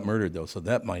minute, who got murdered though? So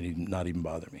that might not even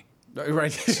bother me.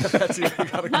 Right. That's it. You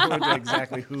got to go into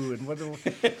exactly who and what.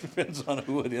 It depends on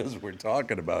who it is we're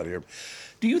talking about here.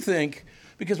 Do you think?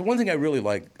 Because one thing I really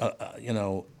like,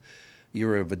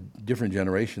 you're of a different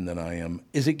generation than I am.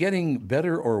 Is it getting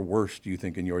better or worse, do you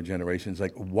think, in your generation? It's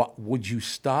like, what would you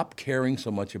stop caring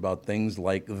so much about things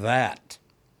like that?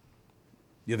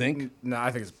 You think? No,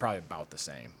 I think it's probably about the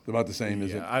same. About the same,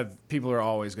 is it? People are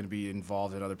always going to be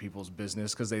involved in other people's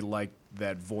business because they like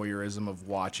that voyeurism of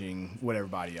watching what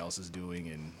everybody else is doing,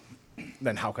 and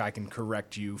then how I can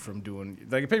correct you from doing.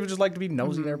 Like, people just like to be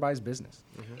nosy in everybody's business.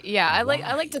 Yeah, I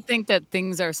like to think that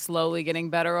things are slowly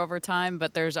getting better over time,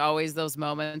 but there's always those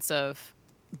moments of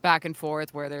back and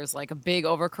forth where there's like a big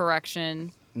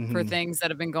overcorrection for things that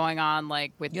have been going on,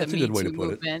 like with the Me Too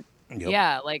movement. Yep.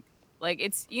 Yeah, like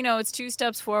it's it's 2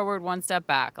 steps forward, 1 step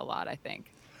back a lot, I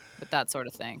think, with that sort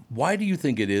of thing. Why do you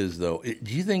think it is, though?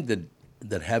 Do you think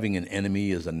that having an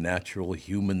enemy is a natural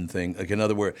human thing? Like, in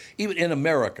other words, even in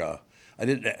America, I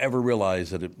didn't ever realize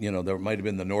that there might have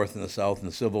been the North and the South in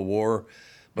the Civil War,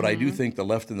 but I do think the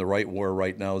left and the right war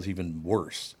right now is even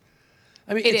worse.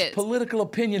 I mean, it's political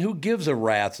opinion. Who gives a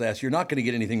rat's ass? You're not going to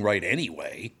get anything right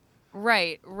anyway.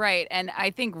 Right. And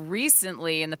I think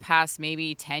recently, in the past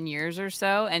maybe 10 years or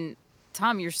so, and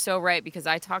Tom, you're so right, because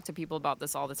I talk to people about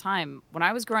this all the time. When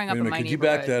I was growing up in my neighborhood... Could you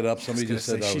back that up? Somebody just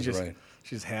said I was right.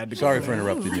 She just had to Sorry for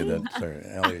interrupting you then. Sorry,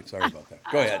 Allie, sorry about that.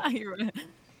 Go ahead.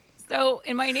 So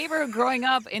in my neighborhood growing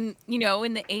up in the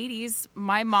 80s,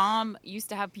 my mom used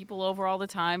to have people over all the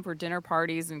time for dinner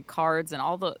parties and cards and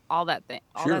all that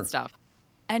stuff.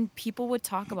 And people would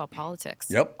talk about politics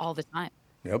all the time.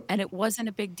 Yep. And it wasn't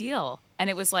a big deal. And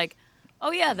it was like,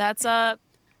 oh yeah,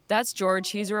 that's George,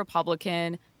 he's a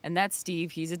Republican, and that's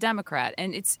Steve, he's a Democrat.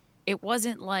 And it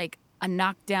wasn't like a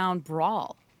knockdown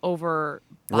brawl over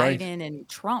Biden and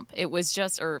Trump. It was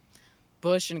just, or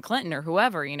Bush and Clinton or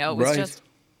whoever, it was just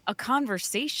a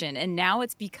conversation. And now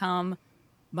it's become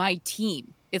my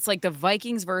team. It's like the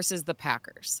Vikings versus the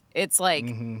Packers. It's like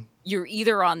you're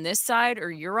either on this side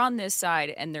or you're on this side,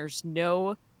 and there's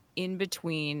no in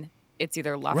between. It's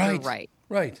either left or right.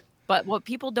 Right. But what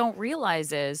people don't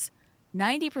realize is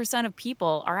 90% of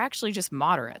people are actually just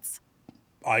moderates.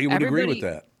 I would agree with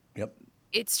that. Yep.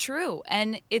 It's true.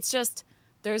 And it's just,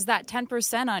 there's that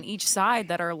 10% on each side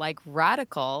that are like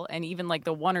radical, and even like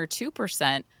the 1 or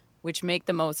 2%, which make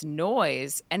the most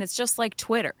noise. And it's just like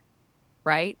Twitter,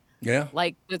 right? Yeah.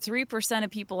 Like the 3%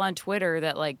 of people on Twitter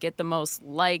that like get the most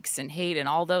likes and hate and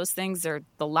all those things are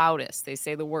the loudest. They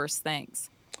say the worst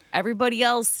things. Everybody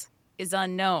else is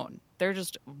unknown. They're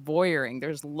just voyeuring.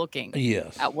 They're just looking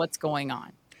at what's going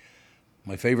on.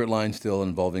 My favorite line still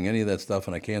involving any of that stuff,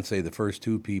 and I can't say the first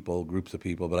 2 groups of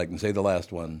people, but I can say the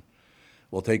last one.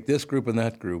 We'll take this group and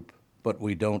that group, but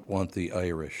we don't want the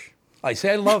Irish. I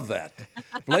love that.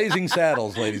 Blazing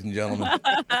Saddles, ladies and gentlemen.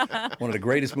 One of the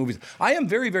greatest movies. I am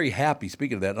very, very happy,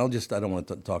 speaking of that, and I don't want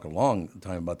to talk a long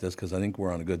time about this because I think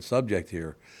we're on a good subject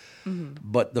here.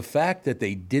 But the fact that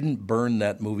they didn't burn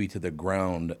that movie to the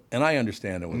ground, and I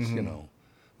understand it was,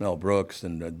 Mel Brooks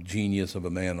and a genius of a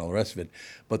man and all the rest of it,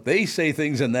 but they say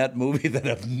things in that movie that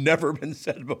have never been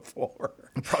said before.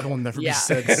 Probably will never be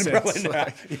said since.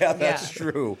 That's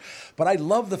true. But I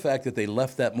love the fact that they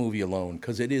left that movie alone,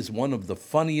 because it is one of the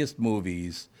funniest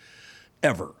movies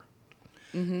ever.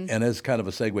 And as kind of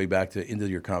a segue back into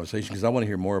your conversation, because I want to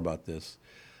hear more about this,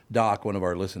 Doc, one of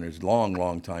our listeners,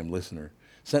 long time listener,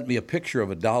 sent me a picture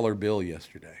of a dollar bill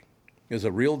yesterday. It was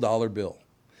a real dollar bill.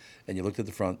 And you looked at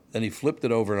the front, then he flipped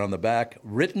it over, and on the back,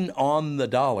 written on the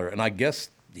dollar, and I guess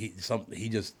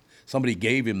somebody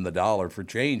gave him the dollar for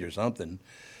change or something,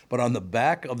 but on the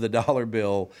back of the dollar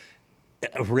bill,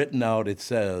 written out, it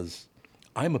says,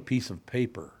 "I'm a piece of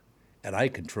paper, and I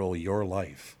control your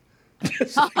life."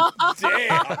 It's like,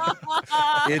 damn.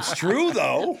 It's true,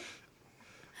 though.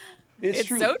 It's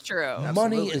true. So true.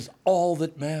 Money is all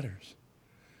that matters.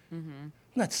 Mm-hmm. Doesn't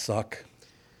that suck?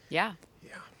 Yeah.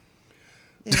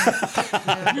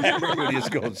 Everybody is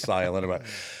going silent about it.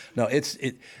 No,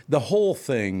 the whole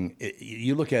thing,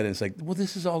 you look at it and it's like, well,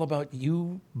 this is all about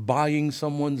you buying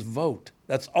someone's vote.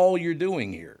 That's all you're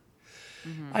doing here.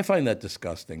 Mm-hmm. I find that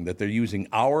disgusting, that they're using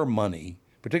our money,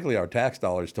 particularly our tax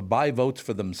dollars, to buy votes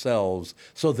for themselves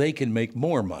so they can make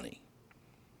more money.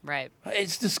 Right.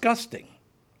 It's disgusting,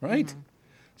 right? Mm-hmm.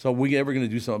 So are we ever going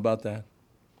to do something about that?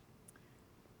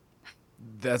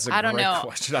 That's a great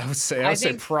question. I would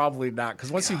say probably not,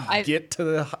 because once you get to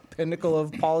the pinnacle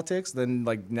of politics, then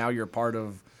like now you're part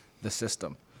of the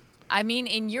system. I mean,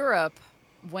 in Europe,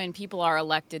 when people are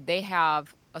elected, they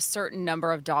have a certain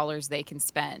number of dollars they can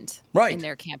spend in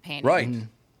their campaign. Right. Mm-hmm.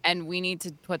 And we need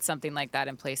to put something like that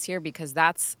in place here, because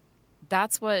that's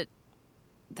what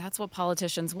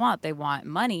politicians want. They want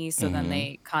money, so then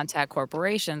they contact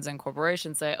corporations, and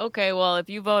corporations say, okay, well, if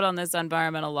you vote on this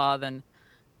environmental law, then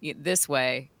this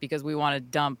way, because we want to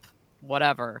dump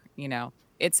whatever,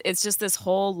 it's just this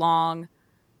whole long,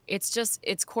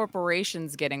 it's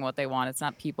corporations getting what they want. It's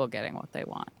not people getting what they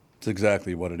want. It's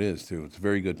exactly what it is, too. It's a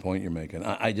very good point you're making.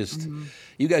 I just,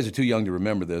 you guys are too young to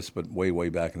remember this, but way, way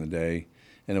back in the day,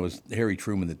 and it was Harry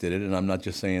Truman that did it, and I'm not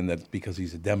just saying that because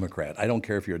he's a Democrat. I don't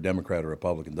care if you're a Democrat or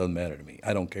Republican. It doesn't matter to me.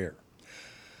 I don't care.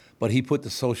 But he put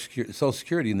the Social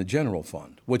Security in the general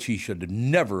fund, which he should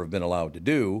never have been allowed to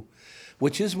do,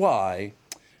 which is why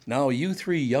now you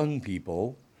three young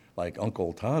people, like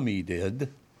Uncle Tommy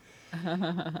did,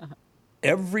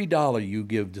 every dollar you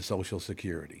give to Social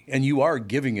Security, and you are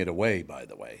giving it away, by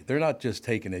the way. They're not just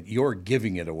taking it, you're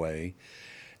giving it away.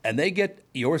 And they get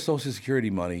your Social Security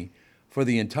money for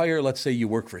the entire, let's say you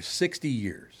work for 60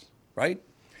 years, right?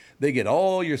 They get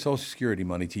all your Social Security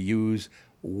money to use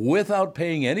without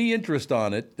paying any interest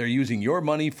on it. They're using your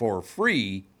money for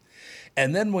free.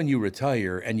 And then when you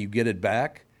retire and you get it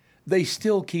back, they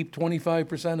still keep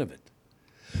 25% of it.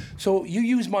 So you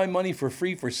use my money for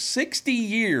free for 60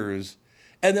 years,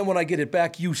 and then when I get it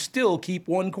back, you still keep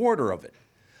 1/4 of it.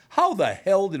 How the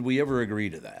hell did we ever agree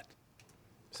to that?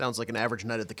 Sounds like an average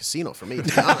night at the casino for me, to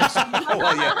be honest.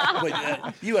 Well, yeah,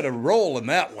 but you had a role in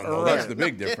that one, though. That's the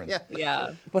big difference.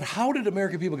 Yeah. But how did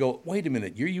American people go, wait a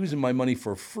minute, you're using my money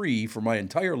for free for my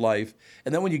entire life,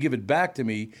 and then when you give it back to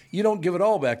me, you don't give it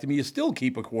all back to me, you still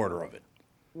keep 1/4 of it.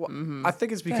 Well, I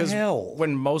think it's because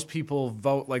when most people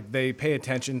vote, like they pay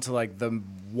attention to like the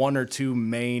one or two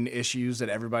main issues that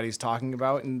everybody's talking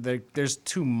about, and there's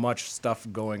too much stuff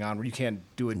going on where you can't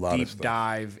do a deep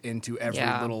dive into every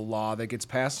little law that gets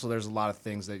passed. So there's a lot of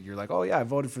things that you're like, oh yeah, I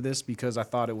voted for this because I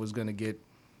thought it was going to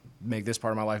make this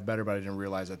part of my life better, but I didn't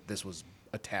realize that this was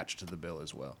attached to the bill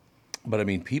as well. But I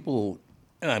mean, people,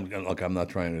 and I'm not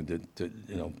trying to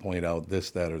point out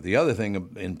this, that, or the other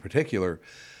thing in particular.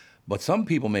 But some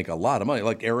people make a lot of money,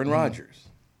 like Aaron Rodgers.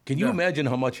 Can you imagine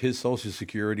how much his Social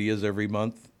Security is every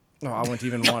month? No, I wouldn't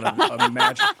even want to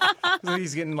imagine.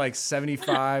 He's getting like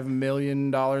 $75 million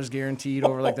guaranteed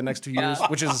over like the next 2 years,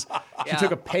 which is, he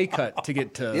took a pay cut to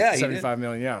get to $75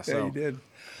 million. Yeah, he did.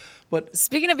 But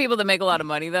speaking of people that make a lot of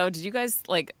money, though, did you guys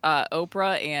like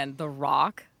Oprah and The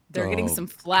Rock? They're getting some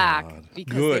flack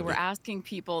because they were asking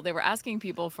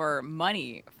people for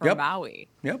money for Maui.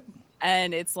 Yep.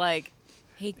 And it's like,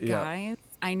 hey guys,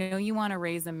 I know you want to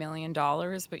raise $1 million,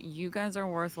 but you guys are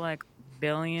worth like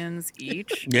billions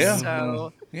each.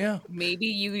 So maybe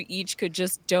you each could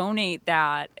just donate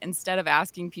that instead of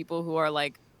asking people who are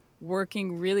like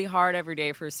working really hard every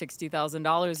day for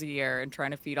 $60,000 a year and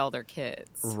trying to feed all their kids.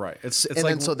 Right.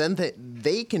 So then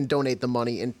they can donate the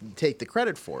money and take the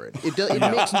credit for it. It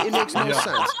makes no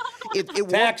sense.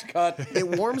 Tax cut.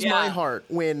 It warms my heart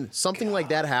when something like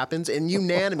that happens, and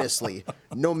unanimously,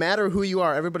 no matter who you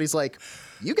are, everybody's like,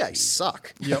 you guys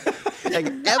suck. Yep.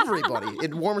 Like everybody.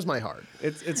 It warms my heart.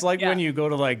 It's like when you go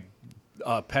to like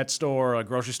a pet store or a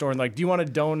grocery store and like, do you want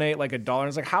to donate like $1? And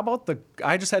it's like, how about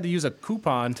I just had to use a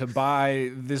coupon to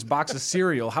buy this box of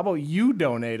cereal. How about you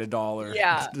donate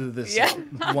 $1 to this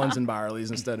ones and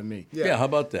barleys instead of me? Yeah, how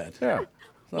about that? Yeah.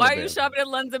 Why are you shopping at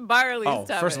Lunds and Byerly's? Oh,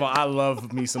 first of all, I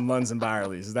love me some Lunds and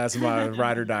Byerly's. That's my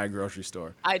ride or die grocery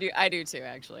store. I do too.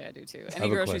 Actually, I do too. Any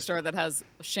grocery store that has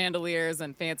chandeliers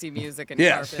and fancy music and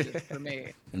Yes. carpet is for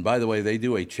me. And by the way, they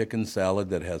do a chicken salad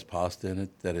that has pasta in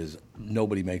it. That is,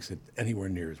 nobody makes it anywhere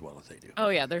near as well as they do. Oh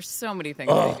yeah, there's so many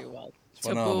things they do well.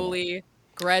 phenomenal. Tabbouleh,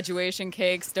 graduation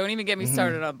cakes. Don't even get me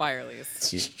started on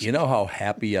Byerly's. You know how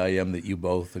happy I am that you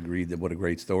both agreed that what a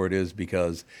great store it is,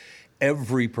 because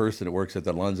every person that works at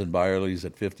the Lunds and Byerly's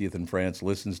at 50th and France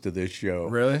listens to this show.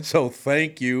 Really? So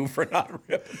thank you for not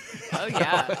ripping. Oh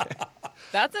yeah,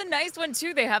 that's a nice one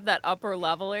too. They have that upper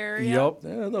level area. Yep.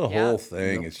 Yeah, the whole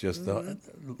thing. It's just,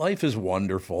 life is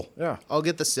wonderful. Yeah. I'll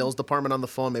get the sales department on the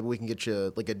phone. Maybe we can get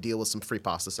you like a deal with some free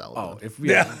pasta salad. Oh, then. if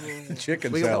we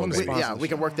Chicken we salad. can, baby. we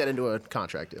can work that into a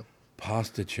contract deal.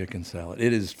 Pasta chicken salad.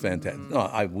 It is fantastic.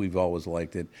 No, we've always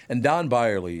liked it. And Don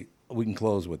Byerly, we can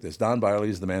close with this. Don Byerly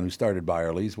is the man who started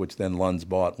Byerly's, which then Lunds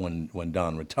bought when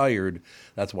Don retired.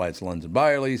 That's why it's Lunds and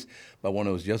Byerly's. But when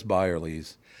it was just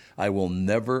Byerly's, I will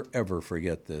never, ever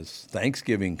forget this.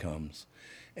 Thanksgiving comes,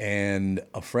 and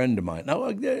a friend of mine, now,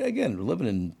 again, living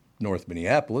in North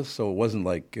Minneapolis, so it wasn't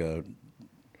like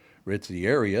ritzy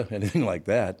area, anything like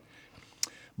that.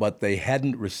 But they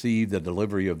hadn't received the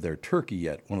delivery of their turkey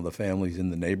yet, one of the families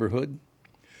in the neighborhood.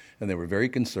 And they were very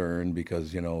concerned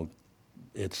because,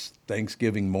 it's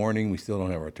Thanksgiving morning. We still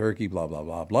don't have our turkey, blah, blah,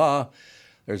 blah, blah.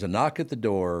 There's a knock at the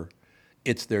door.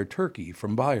 It's their turkey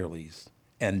from Byerly's.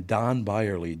 And Don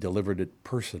Byerly delivered it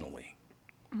personally.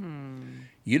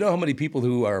 You know how many people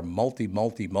who are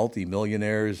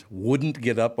multi-millionaires wouldn't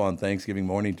get up on Thanksgiving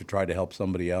morning to try to help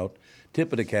somebody out?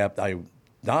 Tip of the cap.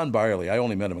 Don Byerly, I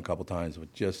only met him a couple times,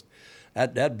 but just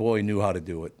that boy knew how to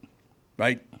do it,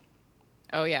 right?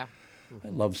 Oh yeah. I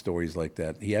love stories like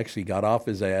that. He actually got off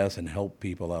his ass and helped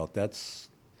people out. Are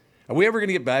we ever going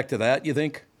to get back to that, you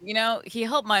think? He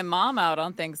helped my mom out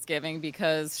on Thanksgiving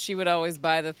because she would always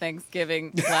buy the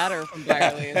Thanksgiving platter from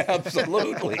Byerly's.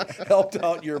 Absolutely. Helped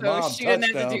out your mom. So she didn't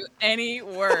have Touchdown. to do any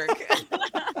work.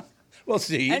 Well,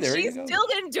 see, And there she you go. still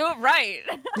didn't do it right.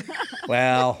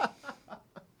 Well,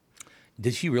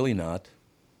 did she really not?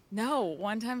 No,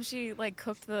 one time she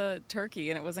cooked the turkey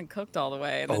and it wasn't cooked all the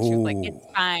way. And then she was like, "It's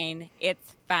fine,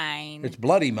 it's fine." It's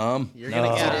bloody, Mom. You're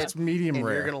gonna get it. It's medium and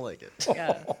rare. You're gonna like it.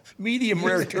 Yeah, Medium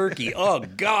rare turkey. Oh,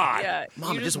 God. yeah.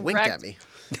 Mom, You it just winked wrecked- at me.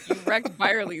 You wrecked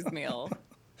Byerly's meal.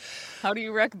 How do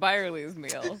you wreck Byerly's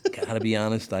meal? Gotta be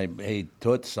honest. Hey,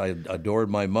 Toots, I adored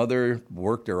my mother,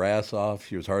 worked her ass off.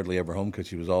 She was hardly ever home because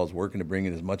she was always working to bring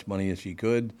in as much money as she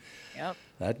could. Yep.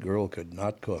 That girl could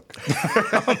not cook.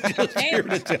 I'm just here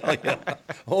to tell you.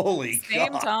 Holy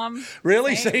Same, God. Tom.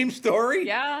 Really? Same story?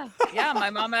 Yeah. Yeah.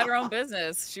 My mom had her own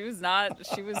business. She was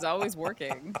always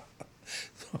working.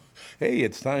 Hey,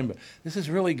 it's time. This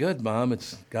is really good, Mom.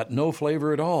 It's got no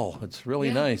flavor at all. It's really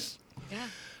nice. Yeah.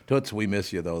 Toots, we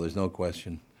miss you, though. There's no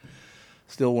question.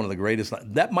 Still one of the greatest.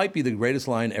 That might be the greatest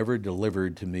line ever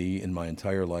delivered to me in my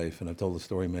entire life, and I've told the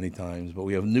story many times, but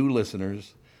we have new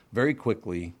listeners. Very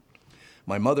quickly,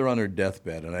 my mother on her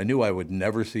deathbed, and I knew I would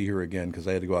never see her again because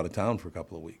I had to go out of town for a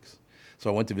couple of weeks. So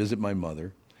I went to visit my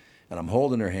mother, and I'm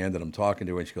holding her hand, and I'm talking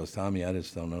to her, and she goes, "Tommy, I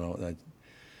just don't know.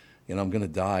 I'm going to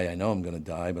die. I know I'm going to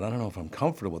die, but I don't know if I'm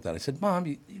comfortable with that." I said, "Mom,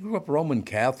 you grew up Roman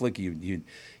Catholic. You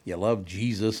love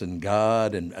Jesus and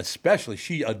God, and especially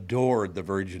she adored the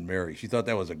Virgin Mary. She thought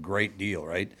that was a great deal,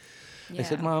 right?" Yeah. I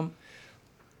said, "Mom,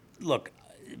 look,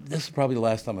 this is probably the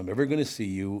last time I'm ever going to see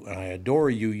you, and I adore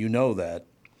you. You know that.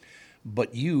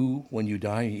 But you, when you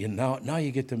die, now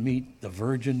you get to meet the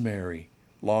Virgin Mary."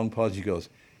 Long pause. She goes,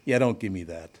 "Yeah, don't give me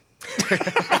that."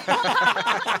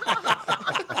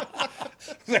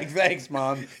 Like, "Thanks,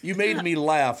 Mom. You made me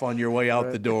laugh on your way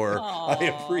out the door. I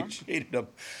appreciated them."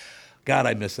 God,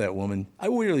 I miss that woman. I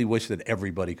really wish that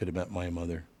everybody could have met my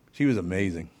mother. She was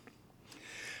amazing.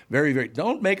 Very, very.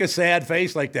 Don't make a sad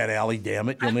face like that, Allie. Damn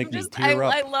it, you'll make me tear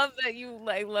up. I love that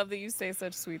you say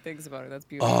such sweet things about her. That's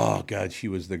beautiful. Oh, God, she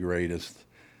was the greatest.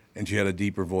 And she had a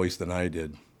deeper voice than I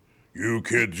did. "You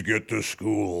kids get to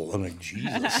school." I'm like,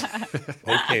 Jesus.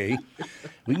 Okay,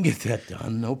 we can get that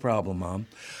done. No problem, Mom.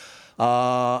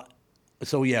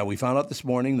 So, yeah, we found out this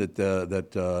morning that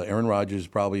Aaron Rodgers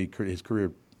his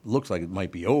career looks like it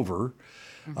might be over.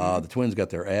 The Twins got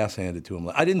their ass handed to them.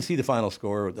 I didn't see the final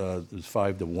score. It was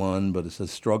 5-1, but it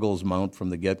says struggles mount from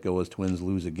the get-go as Twins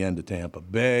lose again to Tampa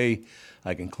Bay.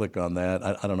 I can click on that.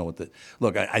 I don't know what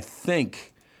look, I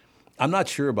think, I'm not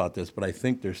sure about this, but I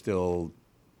think they're still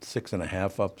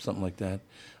 6.5 up, something like that.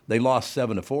 They lost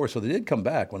 7-4, so they did come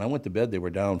back. When I went to bed, they were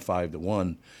down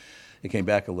 5-1. They came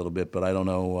back a little bit, but I don't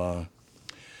know.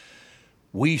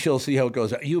 We shall see how it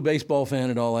goes. Are you a baseball fan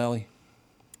at all, Allie?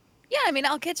 Yeah, I mean,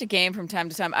 I'll catch a game from time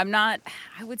to time. I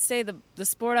would say the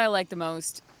sport I like the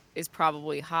most is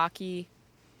probably hockey.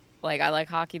 Like, I like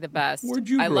hockey the best. Where'd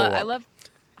you grow up? I love,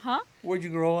 huh? Where'd you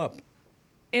grow up?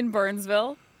 In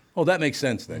Burnsville. Oh, that makes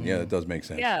sense then. Yeah, that does make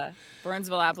sense. Yeah,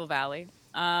 Burnsville, Apple Valley.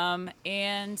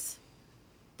 And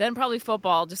then probably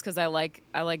football, just because I like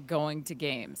going to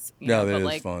games. That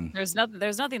is fun. There's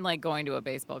nothing like going to a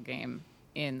baseball game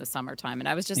in the summertime. And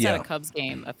I was just at a Cubs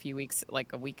game a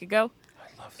week ago.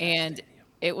 I love that and stadium.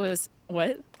 It was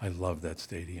what? I love that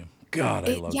stadium. God,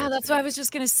 I love yeah, that that's stadium. what I was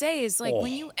just gonna say. Is like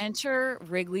when you enter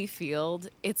Wrigley Field,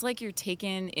 it's like you're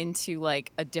taken into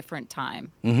like a different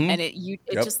time, and it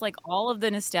just like all of the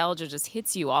nostalgia just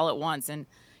hits you all at once. And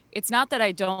it's not that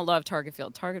I don't love Target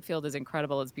Field. Target Field is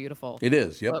incredible. It's beautiful. It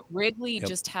is. Yep. But Wrigley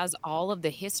just has all of the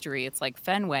history. It's like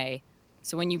Fenway.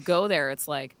 So when you go there, it's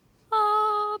like,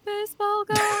 baseball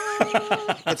go.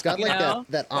 It's got like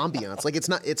that ambiance. Like it's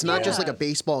not just like a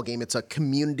baseball game. It's a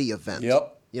community event.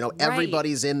 Yep.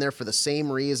 Everybody's in there for the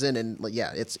same reason, and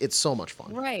it's so much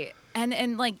fun. Right.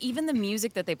 And like even the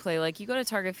music that they play, like you go to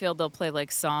Target Field, they'll play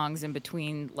like songs in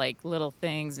between like little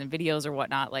things and videos or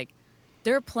whatnot. Like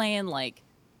they're playing like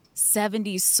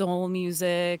 70s soul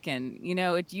music, and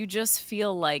you just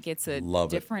feel like it's a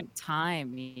different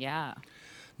time. Yeah.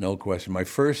 No question. My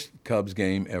first Cubs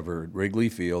game ever at Wrigley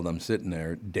Field, I'm sitting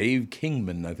there. Dave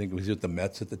Kingman, I think, was with the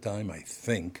Mets at the time, I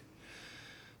think.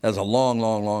 That was a long,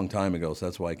 long, long time ago, so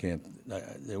that's why I can't.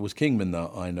 It was Kingman,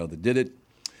 though, I know, that did it.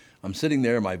 I'm sitting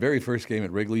there, my very first game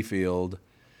at Wrigley Field.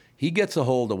 He gets a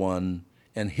hold of one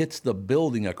and hits the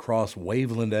building across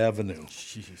Waveland Avenue.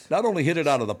 Jeez. Not only hit it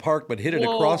out of the park, but hit it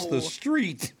across the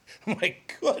street. I'm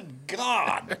like, good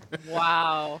God.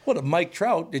 Wow. What a Mike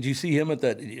Trout. Did you see him at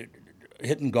that?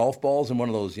 Hitting golf balls in one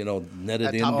of those,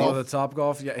 netted in. Oh, the Top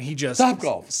Golf? Yeah, he just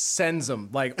sends them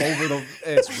like over the.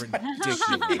 It's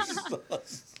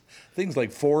ridiculous. Things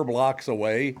like 4 blocks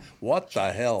away. What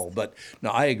the hell? But no,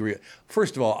 I agree.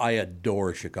 First of all, I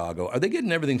adore Chicago. Are they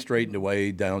getting everything straightened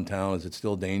away downtown? Is it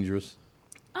still dangerous?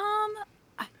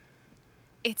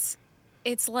 It's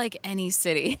like any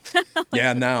city.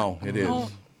 Yeah, now it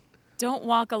is. Don't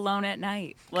walk alone at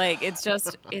night. Like it's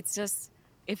just.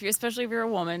 Especially if you're a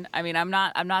woman. I mean, I'm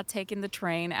not taking the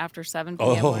train after 7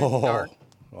 p.m. when it's dark.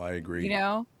 I agree. Did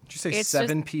you say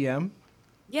 7 p.m.?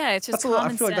 Yeah, it's just I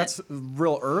feel like that's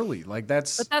real early. Like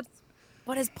But that's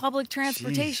what is public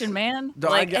transportation, man. No,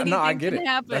 like I get it.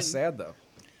 Happen. That's sad though.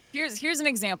 Here's an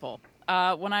example.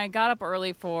 When I got up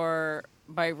early for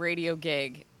my radio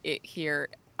gig here,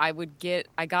 I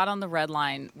got on the red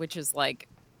line, which is like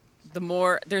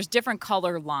there's different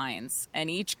color lines, and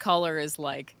each color is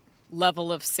like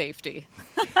level of safety.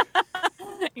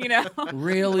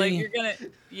 Really? Like you're gonna,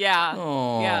 yeah.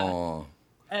 Aww. Yeah.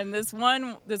 And this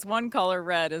one color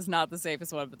red is not the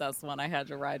safest one, but that's the one I had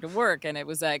to ride to work. And it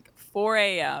was like 4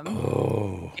 a.m.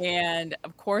 Oh. And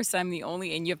of course I'm the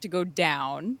only, and you have to go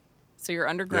down. So you're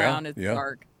underground, it's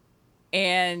dark.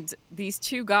 And these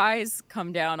 2 guys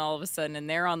come down all of a sudden, and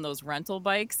they're on those rental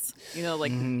bikes,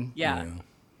 yeah.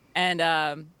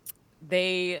 And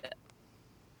they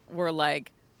were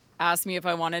like, asked me if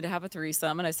I wanted to have a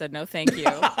threesome, and I said, no, thank you.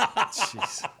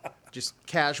 Jeez. Just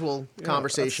casual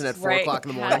conversation at 4 o'clock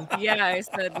in the morning. Yeah, I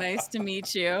said, nice to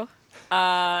meet you.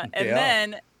 And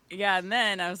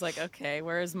then I was like, okay,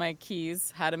 where's my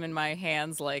keys? Had them in my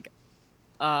hands like,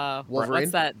 Wolverine?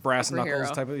 What's that? Brass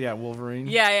knuckles type of, Wolverine.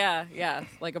 Yeah,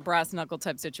 like a brass knuckle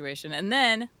type situation. And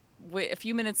then a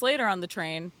few minutes later on the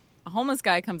train, a homeless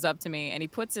guy comes up to me, and he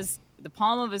puts the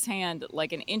palm of his hand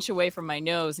like an inch away from my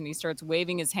nose, and he starts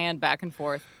waving his hand back and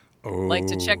forth, like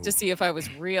to check to see if I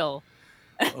was real.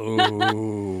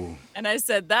 Oh. And I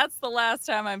said, that's the last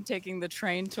time I'm taking the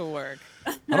train to work.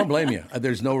 I don't blame you.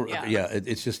 There's no,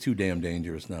 it's just too damn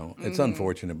dangerous now. It's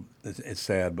unfortunate. It's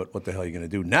sad, but what the hell are you going to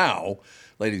do? Now,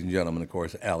 ladies and gentlemen, of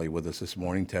course, Allie with us this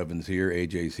morning. Tevin's here,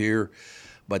 AJ's here.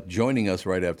 But joining us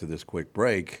right after this quick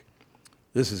break,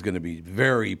 this is going to be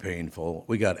very painful.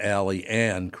 We got Allie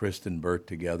and Kristen Burt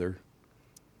together.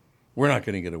 We're not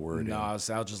going to get a word in. No, I'll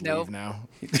just leave now.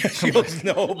 She goes,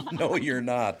 no, you're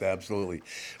not. Absolutely.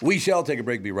 We shall take a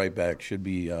break. Be right back. Should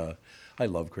be, I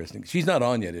love Kristen. She's not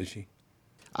on yet, is she?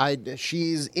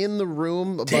 She's in the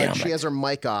room, but she has her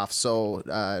mic off,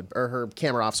 or her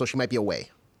camera off, so she might be away.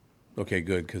 Okay,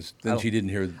 good, because then she didn't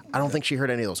hear. I don't think she heard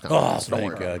any of those comments. Oh,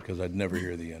 thank God, because I'd never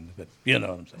hear the end of it. You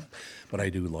know what I'm saying? But I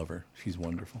do love her. She's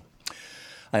wonderful.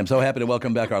 I am so happy to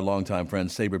welcome back our longtime friend,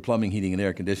 Sabre Plumbing, Heating, and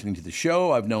Air Conditioning, to the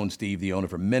show. I've known Steve, the owner,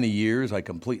 for many years. I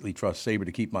completely trust Sabre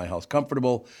to keep my house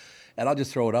comfortable. And I'll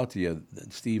just throw it out to you.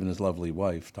 Steve and his lovely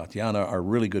wife, Tatiana, are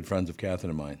really good friends of Catherine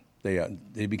and mine.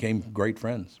 They became great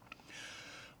friends.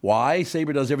 Why?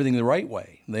 Sabre does everything the right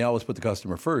way. They always put the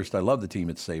customer first. I love the team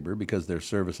at Sabre because their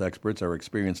service experts are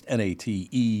experienced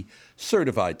NATE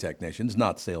certified technicians,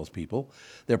 not salespeople.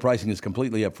 Their pricing is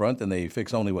completely upfront, and they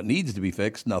fix only what needs to be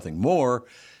fixed, nothing more.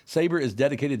 Sabre is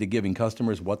dedicated to giving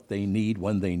customers what they need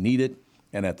when they need it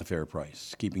and at the fair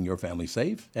price, keeping your family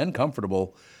safe and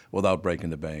comfortable without breaking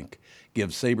the bank.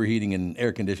 Give Sabre Heating and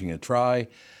Air Conditioning a try.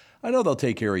 I know they'll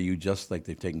take care of you just like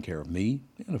they've taken care of me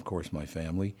and, of course, my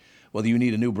family. Whether you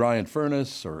need a new Bryant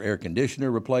furnace or air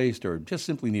conditioner replaced or just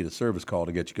simply need a service call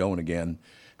to get you going again,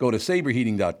 go to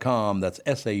saberheating.com. That's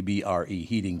SABRE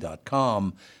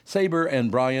heating.com. Sabre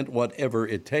and Bryant, whatever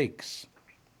it takes.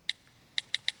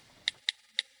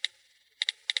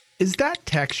 Is that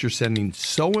text you're sending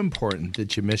so important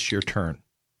that you missed your turn?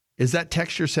 Is that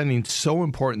text you're sending so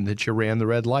important that you ran the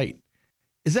red light?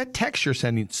 Is that text you're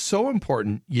sending so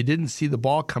important you didn't see the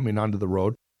ball coming onto the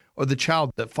road or the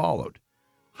child that followed?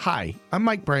 Hi, I'm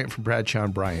Mike Bryant from Bradshaw &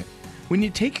 Bryant. When you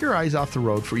take your eyes off the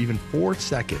road for even 4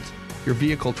 seconds, your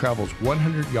vehicle travels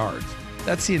 100 yards.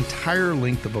 That's the entire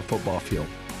length of a football field.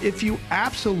 If you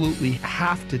absolutely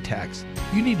have to text,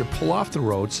 you need to pull off the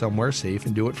road somewhere safe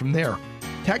and do it from there.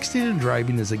 Texting and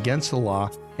driving is against the law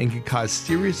and can cause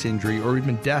serious injury or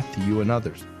even death to you and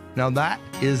others. Now that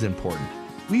is important.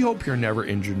 We hope you're never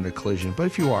injured in a collision, but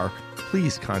if you are,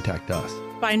 please contact us.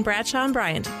 Find Bradshaw &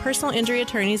 Bryant, personal injury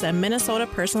attorneys at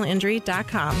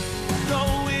minnesotapersonalinjury.com.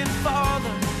 Going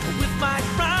farther with Mike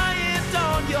Bryant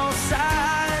on your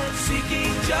side,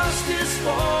 seeking justice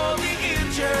for the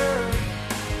injured.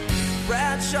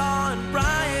 Bradshaw &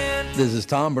 Bryant. This is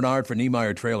Tom Barnard for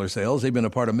Niemeyer Trailer Sales. They've been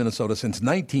a part of Minnesota since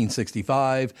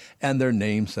 1965, and their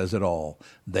name says it all.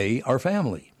 They are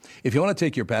family. If you want to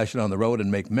take your passion on the road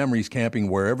and make memories camping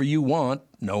wherever you want,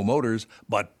 no motors,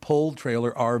 but pull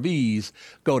trailer RVs,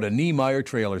 go to Niemeyer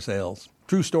Trailer Sales.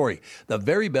 True story. The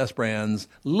very best brands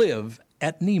live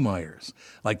at Niemeyer's.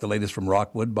 Like the latest from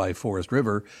Rockwood by Forest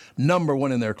River,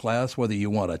 #1 in their class, whether you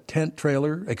want a tent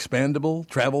trailer, expandable,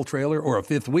 travel trailer, or a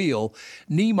fifth wheel,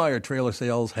 Niemeyer Trailer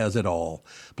Sales has it all.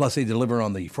 Plus, they deliver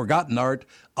on the forgotten art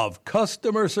of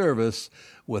customer service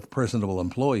with personable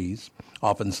employees,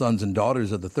 often sons and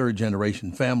daughters of the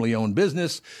third-generation family-owned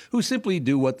business who simply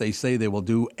do what they say they will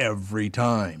do every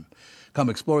time. Come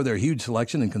explore their huge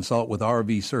selection and consult with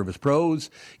RV service pros.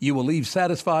 You will leave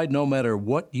satisfied no matter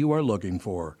what you are looking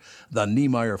for. The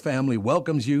Niemeyer family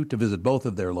welcomes you to visit both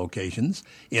of their locations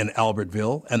in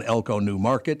Albertville and Elko New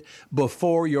Market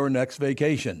before your next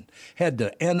vacation. Head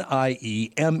to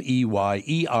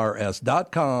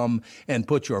NIEMEYERS.com and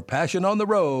put your passion on the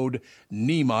road.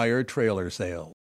 Niemeyer Trailer Sales.